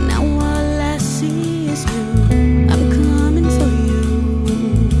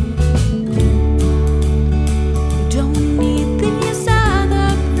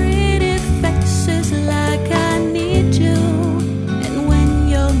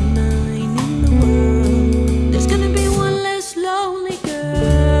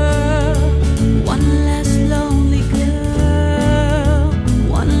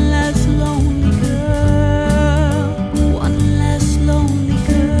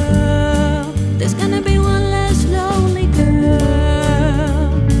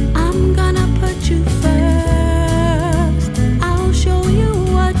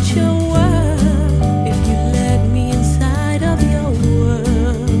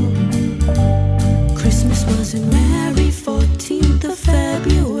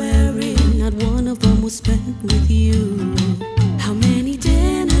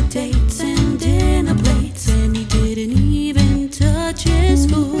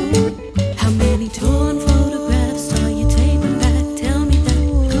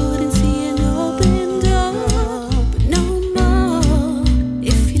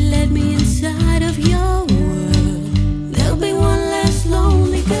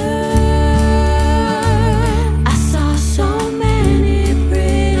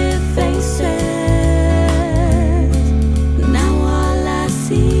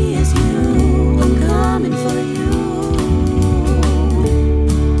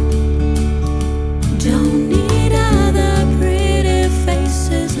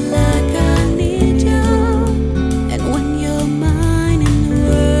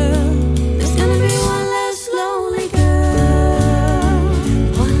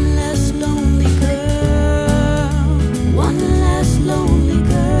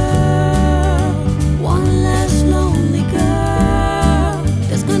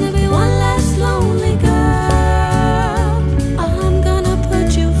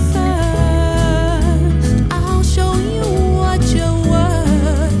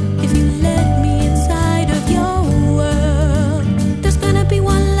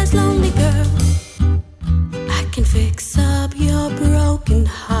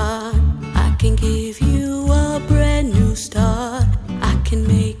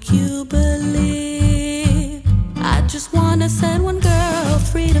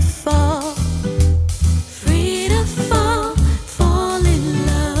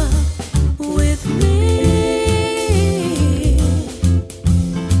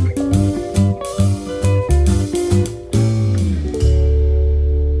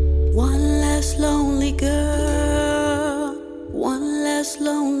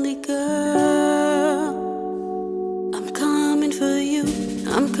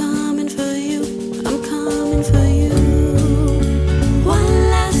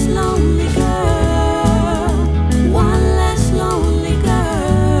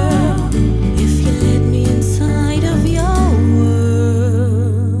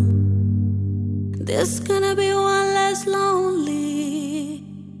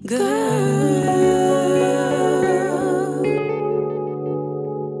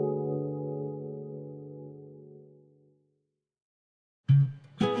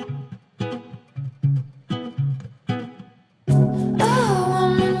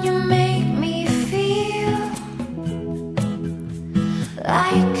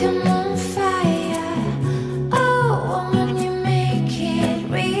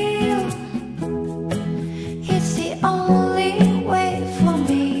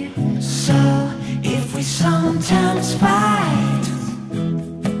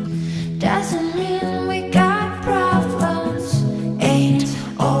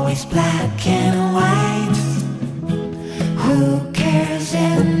 always black and white. Who cares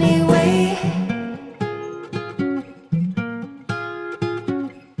anyway?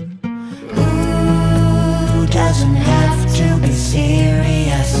 Who doesn't have to be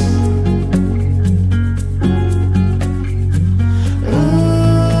serious?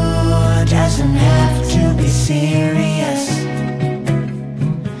 Who doesn't have to be serious?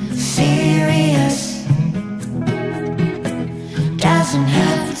 Serious doesn't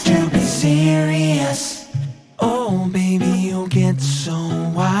have to be serious. Oh baby, you get so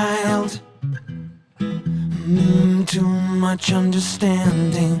wild. Too much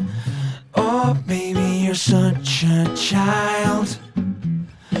understanding. Oh baby, you're such a child.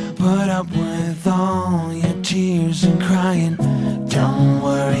 Put up with all your tears and crying. Don't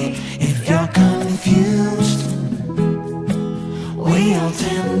worry if you're confused. We all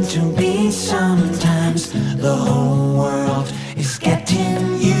tend to be sometimes. The whole world is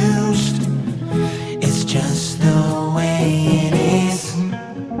getting used. It's just the way it is.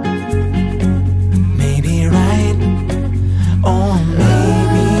 Maybe right or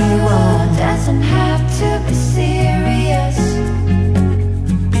maybe wrong. Doesn't have to be serious.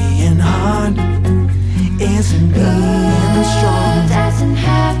 Being hard isn't being strong. Doesn't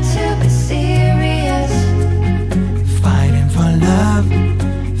have to be serious. Fighting for love,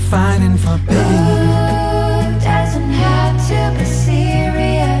 fighting for pain. Doesn't have to be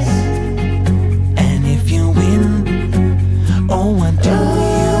serious. And if you win, oh what do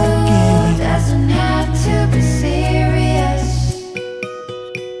you gain? Doesn't have to be serious.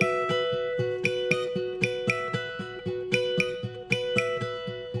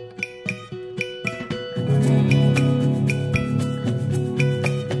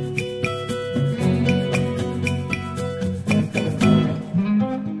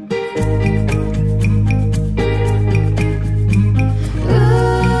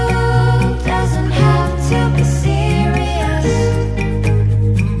 Doesn't have to be serious.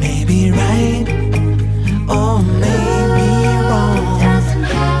 Maybe right or maybe wrong. Doesn't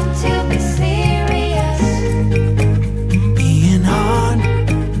have to be serious. Being hard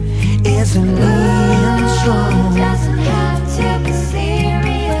isn't being strong. Doesn't have to be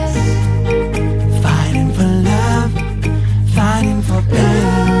serious. Fighting for love, fighting for pain.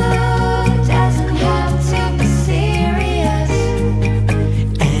 Doesn't have to be serious.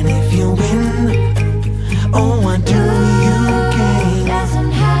 And if you win, oh what do you gain?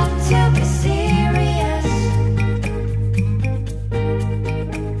 Doesn't have to be serious.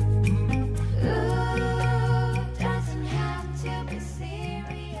 Doesn't have to be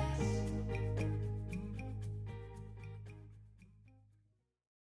serious.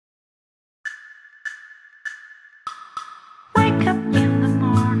 Wake up in the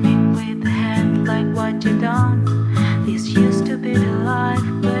morning with a head like what you done. This used to be the life,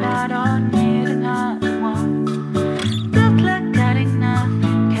 but I don't need another one. Good luck getting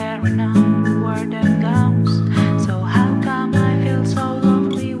nothing, carrying on the word that comes. So how come I feel so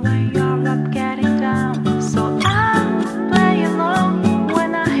lonely when you're up getting down? So I'll play along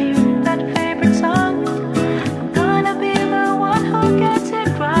when I hear that favorite song. I'm gonna be the one who gets it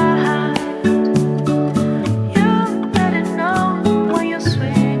right. You better know when you're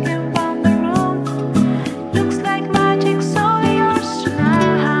swinging round the room. Looks like magic, so yours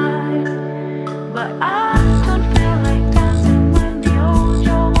tonight. But I don't feel like dancing when the old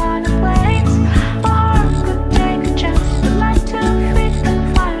Joanna plays. My heart could take a chance, but like to fit and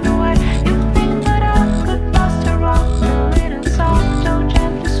find a way. You think that I could muster up a little song, so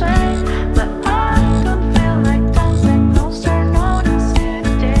gently sway. But I don't feel like dancing, no sir, no, this is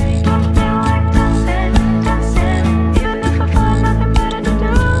the day. Don't feel like dancing, dancing. Even if I find nothing better to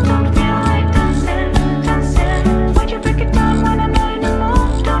do. Don't feel like dancing, dancing. Would you break it down when I'm not in the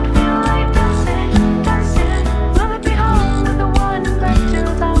mood? Don't feel like dancing, dancing. Will it be home with the one who left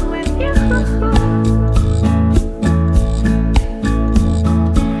till down with you?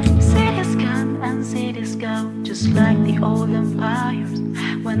 Cities come and cities go, just like the old empires.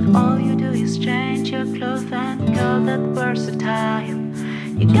 When all you do is change your clothes and go that versatile.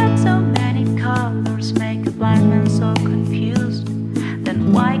 You got so many colors, make a blind man so confused.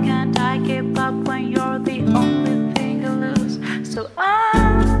 Then why can't I keep up when you're the only thing I lose? So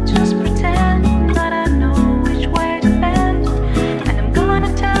I'll just pretend that I know which way to bend, and I'm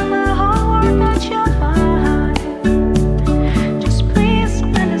gonna tell the whole world that you're fine. Just please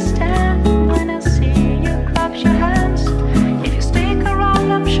understand when I see you clap your hands. If you stick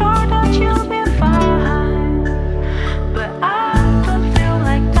around, I'm sure that you'll be fine. But I don't feel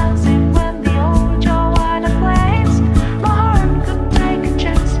like dancing when the old Joanna plays. My heart could take a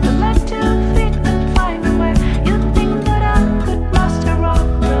chance, but like to fit and find a way. You think that I could muster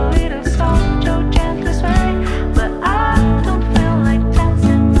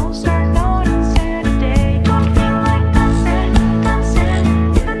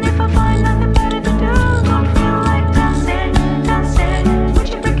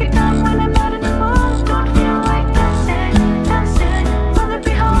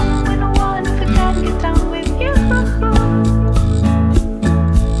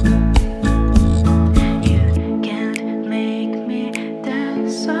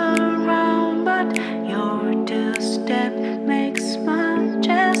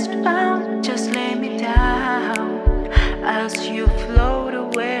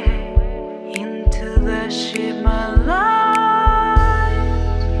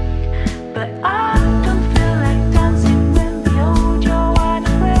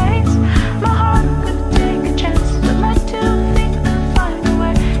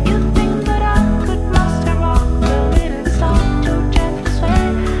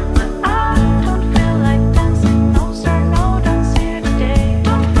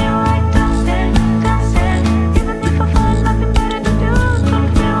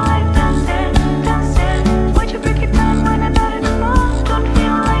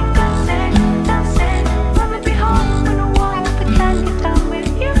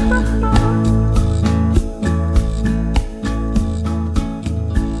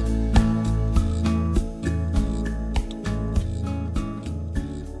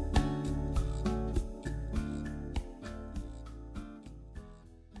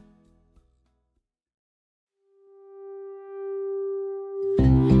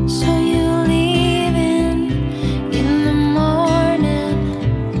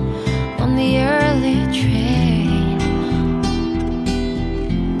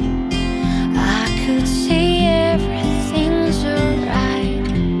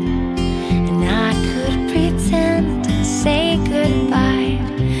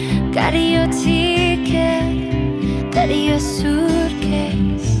your ticket, that your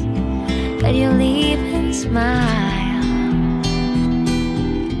suitcase, that you leave and smile.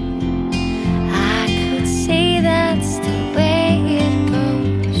 I could say that's the way it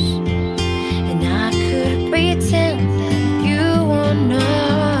goes, and I could pretend that you won't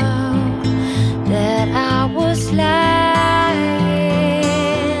know that I was lying.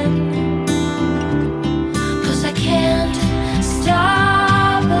 'Cause I can't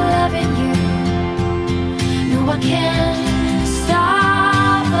stop loving you. No, I can't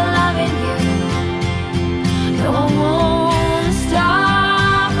stop loving you. No, I won't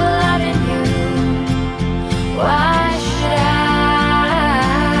stop loving you. Why should I?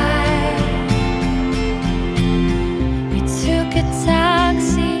 We took a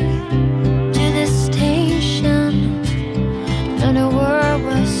taxi to the station, and a word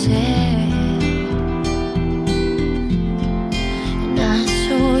was said, and I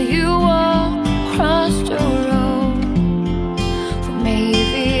saw you walk across the road for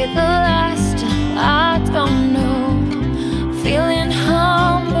maybe the last time. I don't know, feeling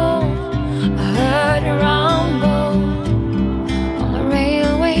humble. I heard a rumble on the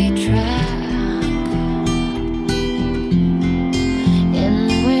railway track, and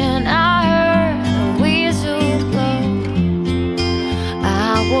when I heard the whistle blow,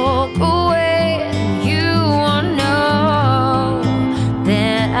 I walk away, and you won't know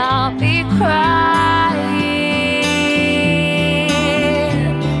that I'll be crying.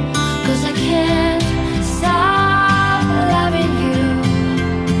 'Cause I can't stop loving you.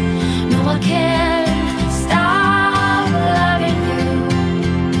 No, I can't stop loving you.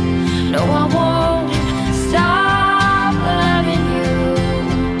 No, I won't stop loving you.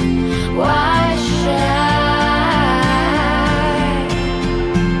 Why should I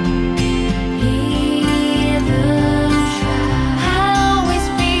even try? I'll always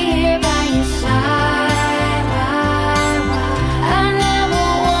be here by your side. I never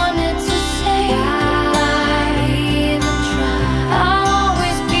wanted to say why even try. I'll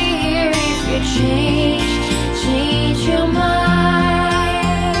always be here if you change your mind.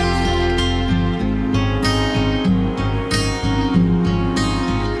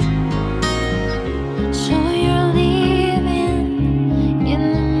 So you're leaving in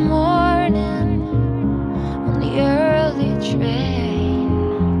the morning on the early train.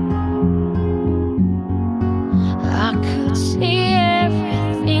 I could see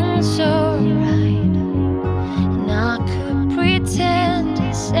everything's so right, and I could pretend to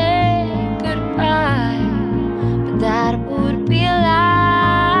say goodbye, but that would be lying.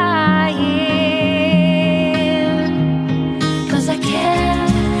 'Cause I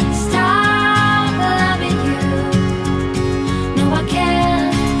can't stop loving you. No, I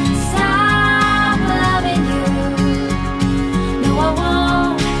can't stop loving you. No, I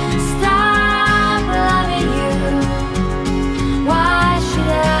won't stop loving you. Why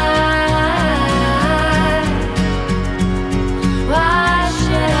should I? Why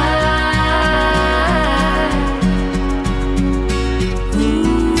should I?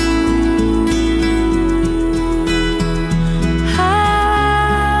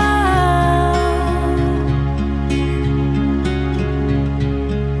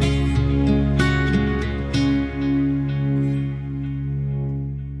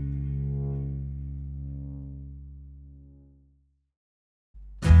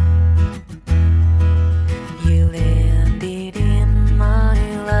 You landed in my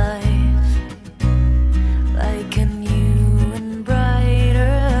life like a new and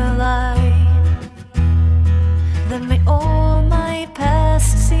brighter light that made all my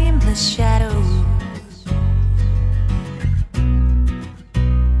past seamless shadows.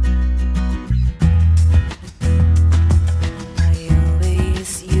 I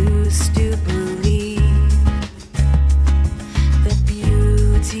always used to believe that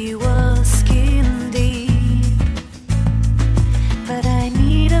beauty was skin deep, but I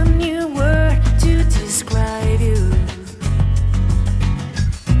need a new word to describe you.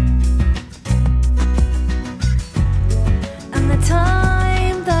 And the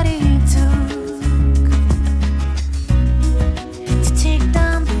time that it took to take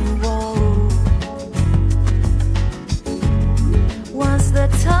down the wall was the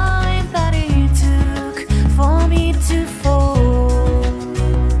time that it took for me to fall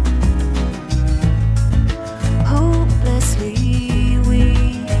hopelessly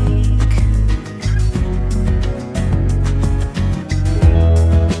weak.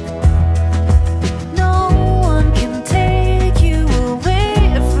 No one can take you away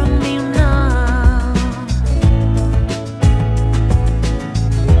from me now.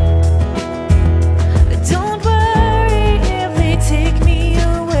 But don't worry if they take me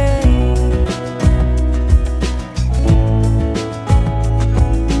away.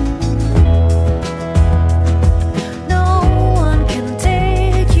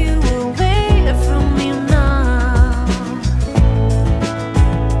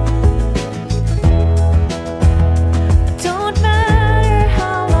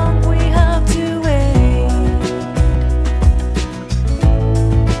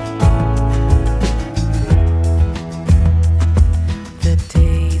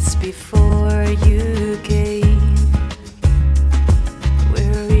 before you came.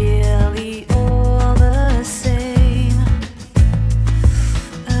 We're really all the same.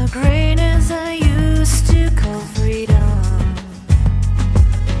 A greatness I used to call freedom.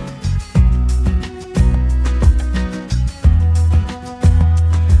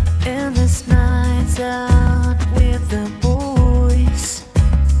 Endless nights out with the boys,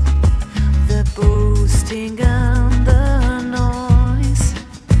 the boasting and the noise.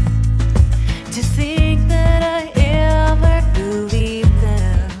 To think that I ever believed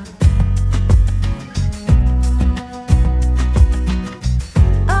them.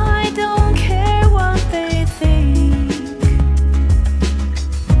 I don't care what they think.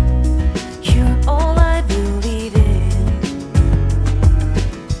 You're all I believe in.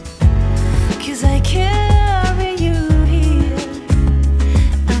 'Cause I carry you here.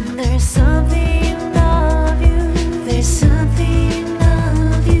 And there's something of you. There's something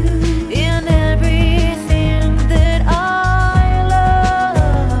of you in everything that I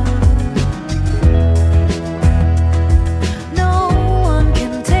love. No one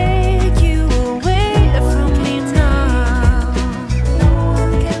can take you away from me now. No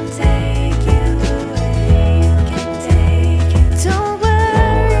one can take you away. Can take you. Don't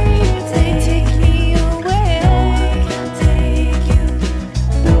worry if they take me away. Can take you.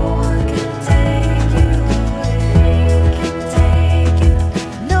 No one can take you away. Can take you.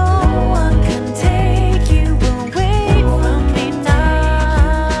 No one can take you away from me now.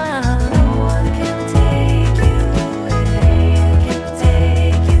 No one can take you away. Can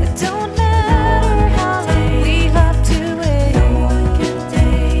take you. It don't matter how long we have to wait. No one can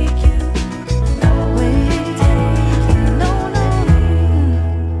take you away. No, no.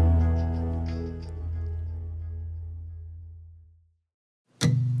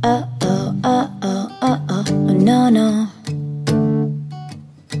 No, no.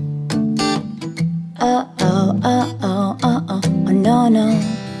 No, no.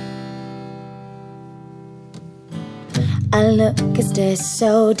 I look and stare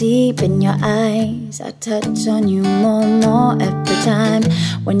so deep in your eyes. I touch on you more and more every time.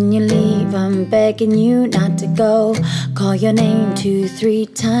 When you leave, I'm begging you not to go. Call your name 2-3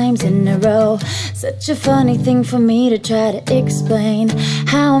 times in a row. Such a funny thing for me to try to explain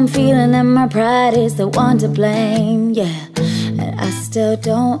how I'm feeling, and my pride is the one to blame. Yeah, and I still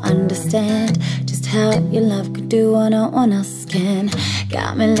don't understand just how your love could do what no one else can.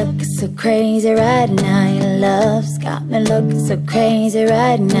 Got me looking so crazy right now. Your love's got me looking so crazy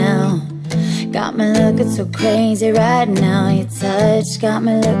right now. Got me looking so crazy right now. Your touch got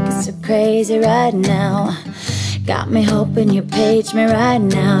me looking so crazy right now. Got me hoping you page me right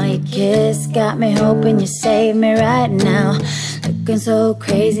now. Your kiss got me hoping you save me right now. Looking so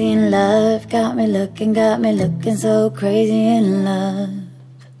crazy in love. Got me looking so crazy in love.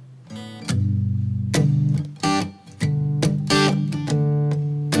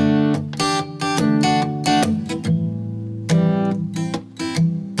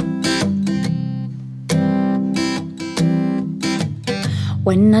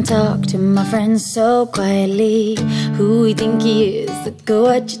 When I talk to my friends so quietly, who you think he is? Look at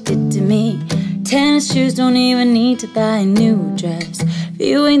what you did to me. Tennis shoes, don't even need to buy a new dress. If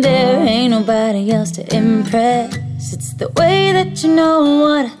you ain't there, ain't nobody else to impress. It's the way that you know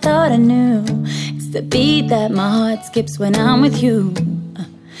what I thought I knew. It's the beat that my heart skips when I'm with you.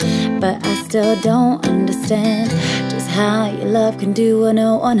 But I still don't understand just how your love can do what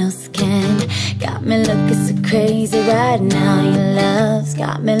no one else can. Got me looking so crazy right now. Your love's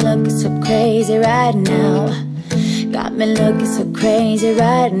got me looking so crazy right now. Got me looking so crazy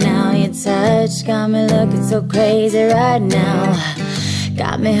right now. Your touch got me looking so crazy right now.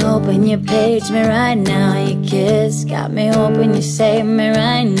 Got me hoping you page me right now. Your kiss got me hoping you save me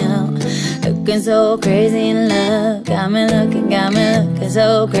right now. Looking so crazy in love. Got me looking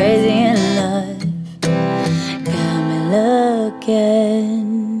so crazy in love. Got me looking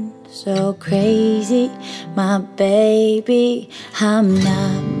so crazy, my baby. I'm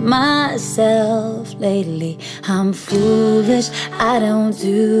not myself lately. I'm foolish, I don't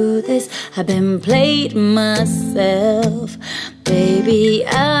do this. I've been played myself. Baby,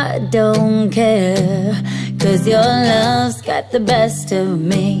 I don't care, 'cause your love's got the best of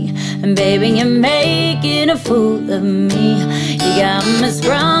me. And baby, you're making a fool of me. You got me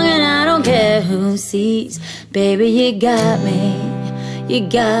sprung and I don't care who sees. Baby, you got me, you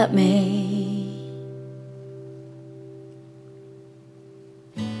got me.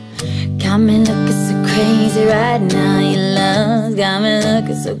 Got me looking so crazy right now. Your love got me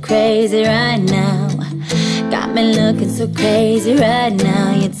looking so crazy right now. Got me looking so crazy right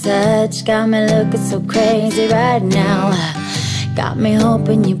now. Your touch got me looking so crazy right now. Got me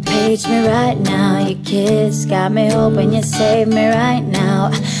hoping you page me right now. Your kiss got me hoping you save me right now.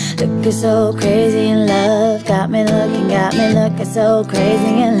 Looking so crazy in love. Got me looking so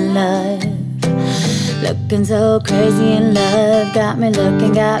crazy in love. Looking so crazy in love. Got me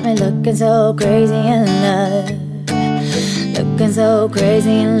looking so crazy in love. Looking so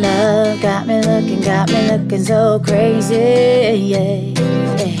crazy in love. Got me looking so crazy, yeah, yeah.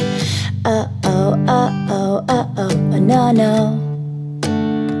 Uh-oh, uh-oh, uh-oh, no, no.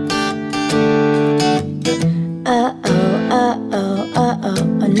 Uh-oh, uh-oh,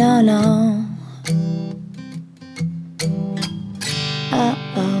 uh-oh, no, no.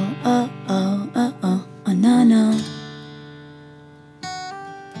 Uh-oh, uh-oh, uh-oh, no, no.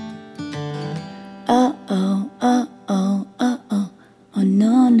 Uh-oh, uh-oh, uh-oh,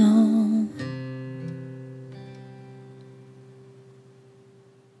 no, no.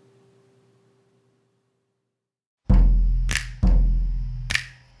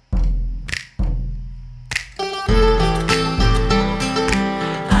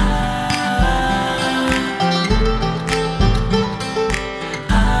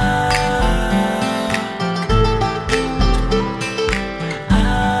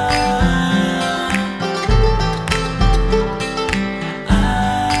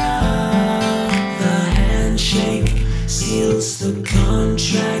 The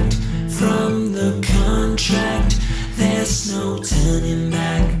contract, from the contract, there's no turning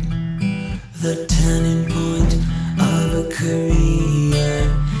back. The turning point of a career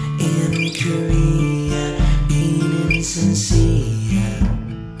in Korea, being insincere.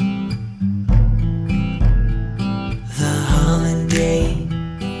 The holiday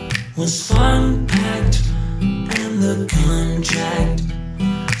was unpacked and the contract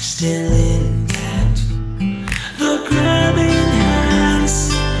still intact. The grabbing hands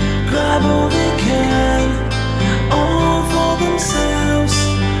grab all they can, all for themselves.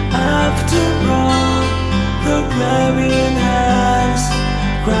 After all, the grabbing hands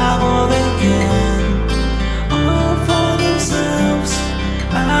grab all they can, all for themselves.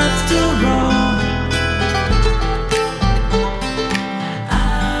 After all.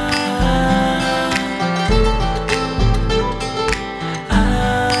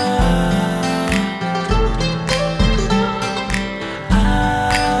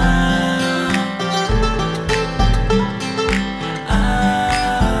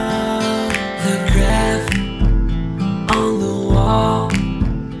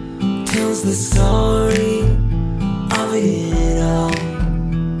 The story of it all.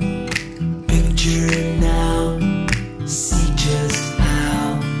 Picture it now, see just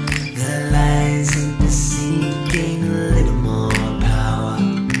how the lies and deceit gain a little more power.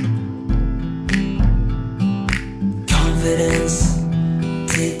 Confidence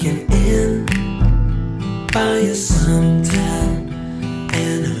taken in by a suntan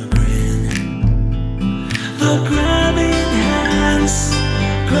and a grin. The grabbing hands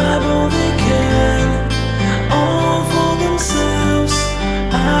grab all they can, all for themselves.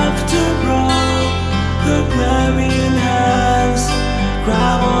 After all, the grabbing hands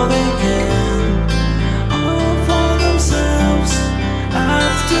grab all they can, all for themselves.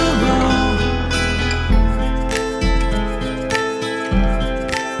 After all.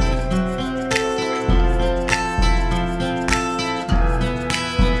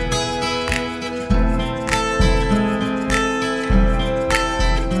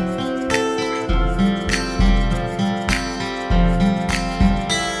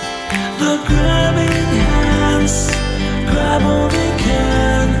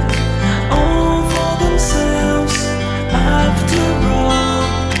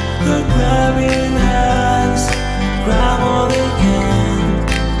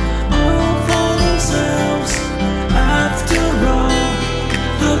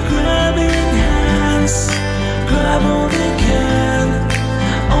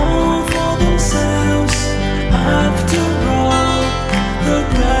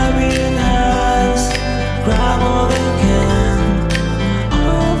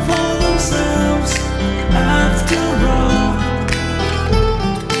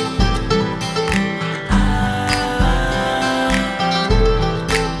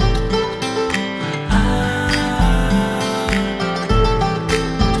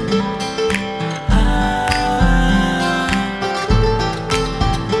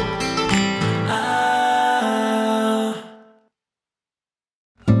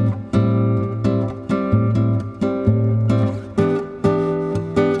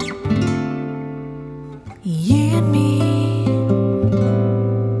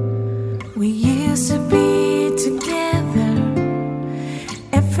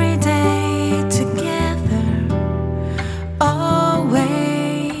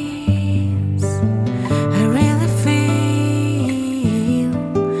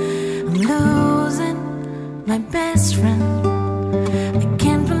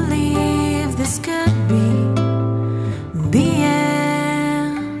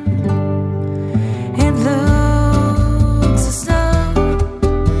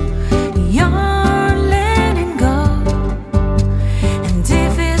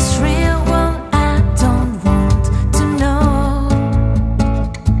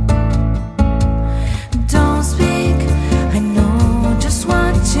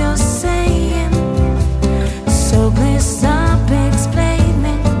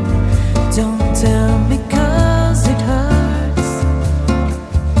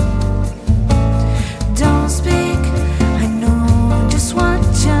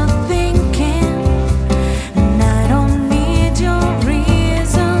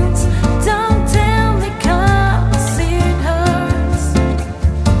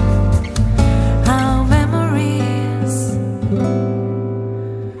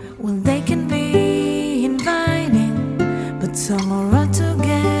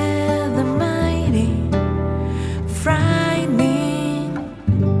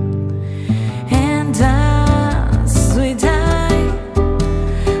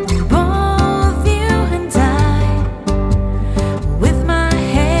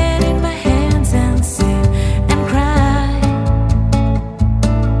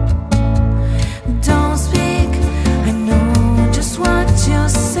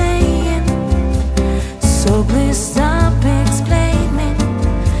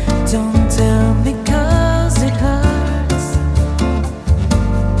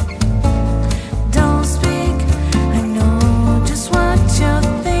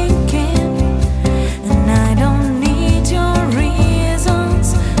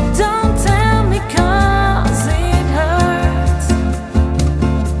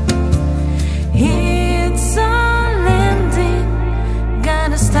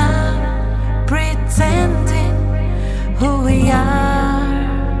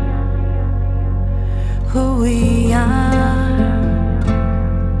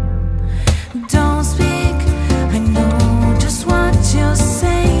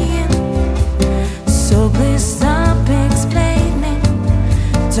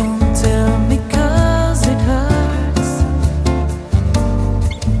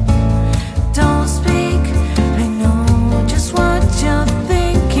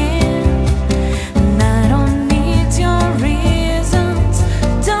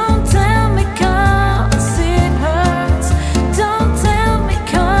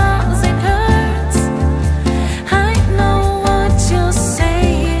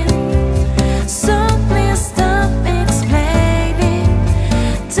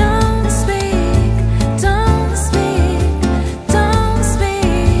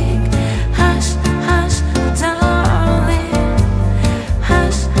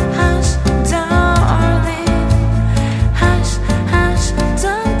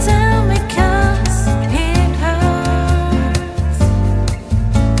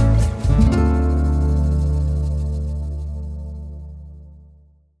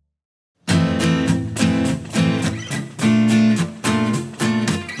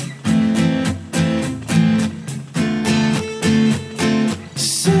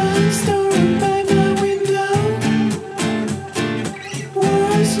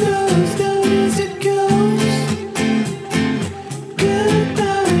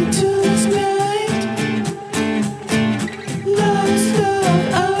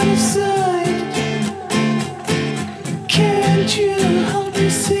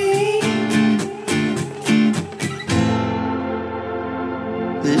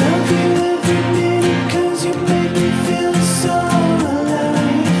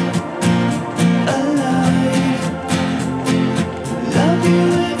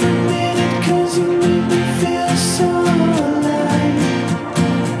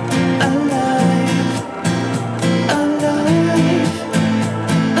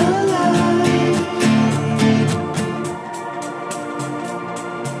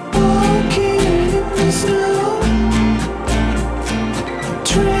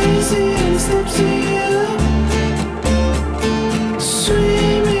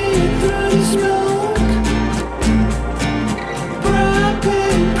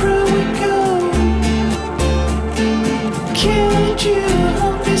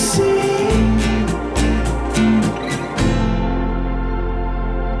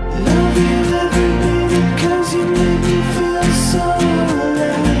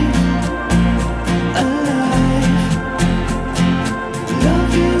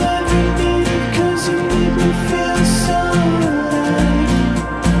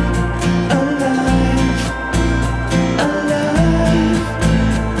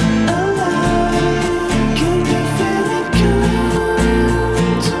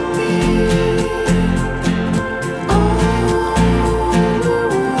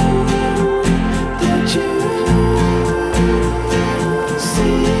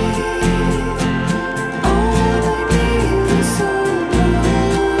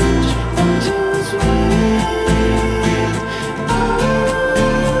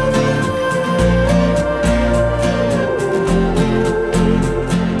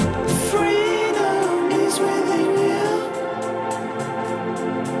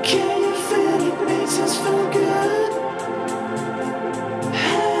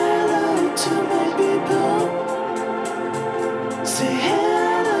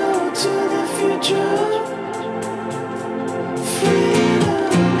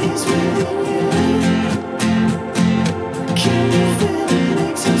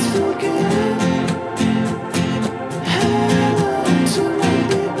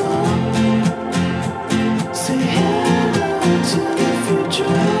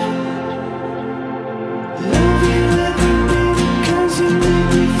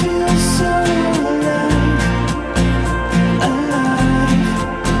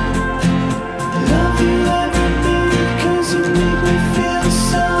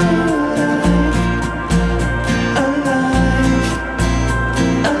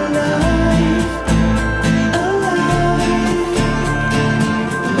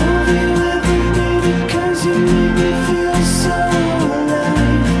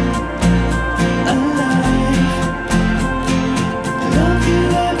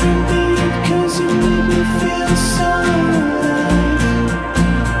 feel so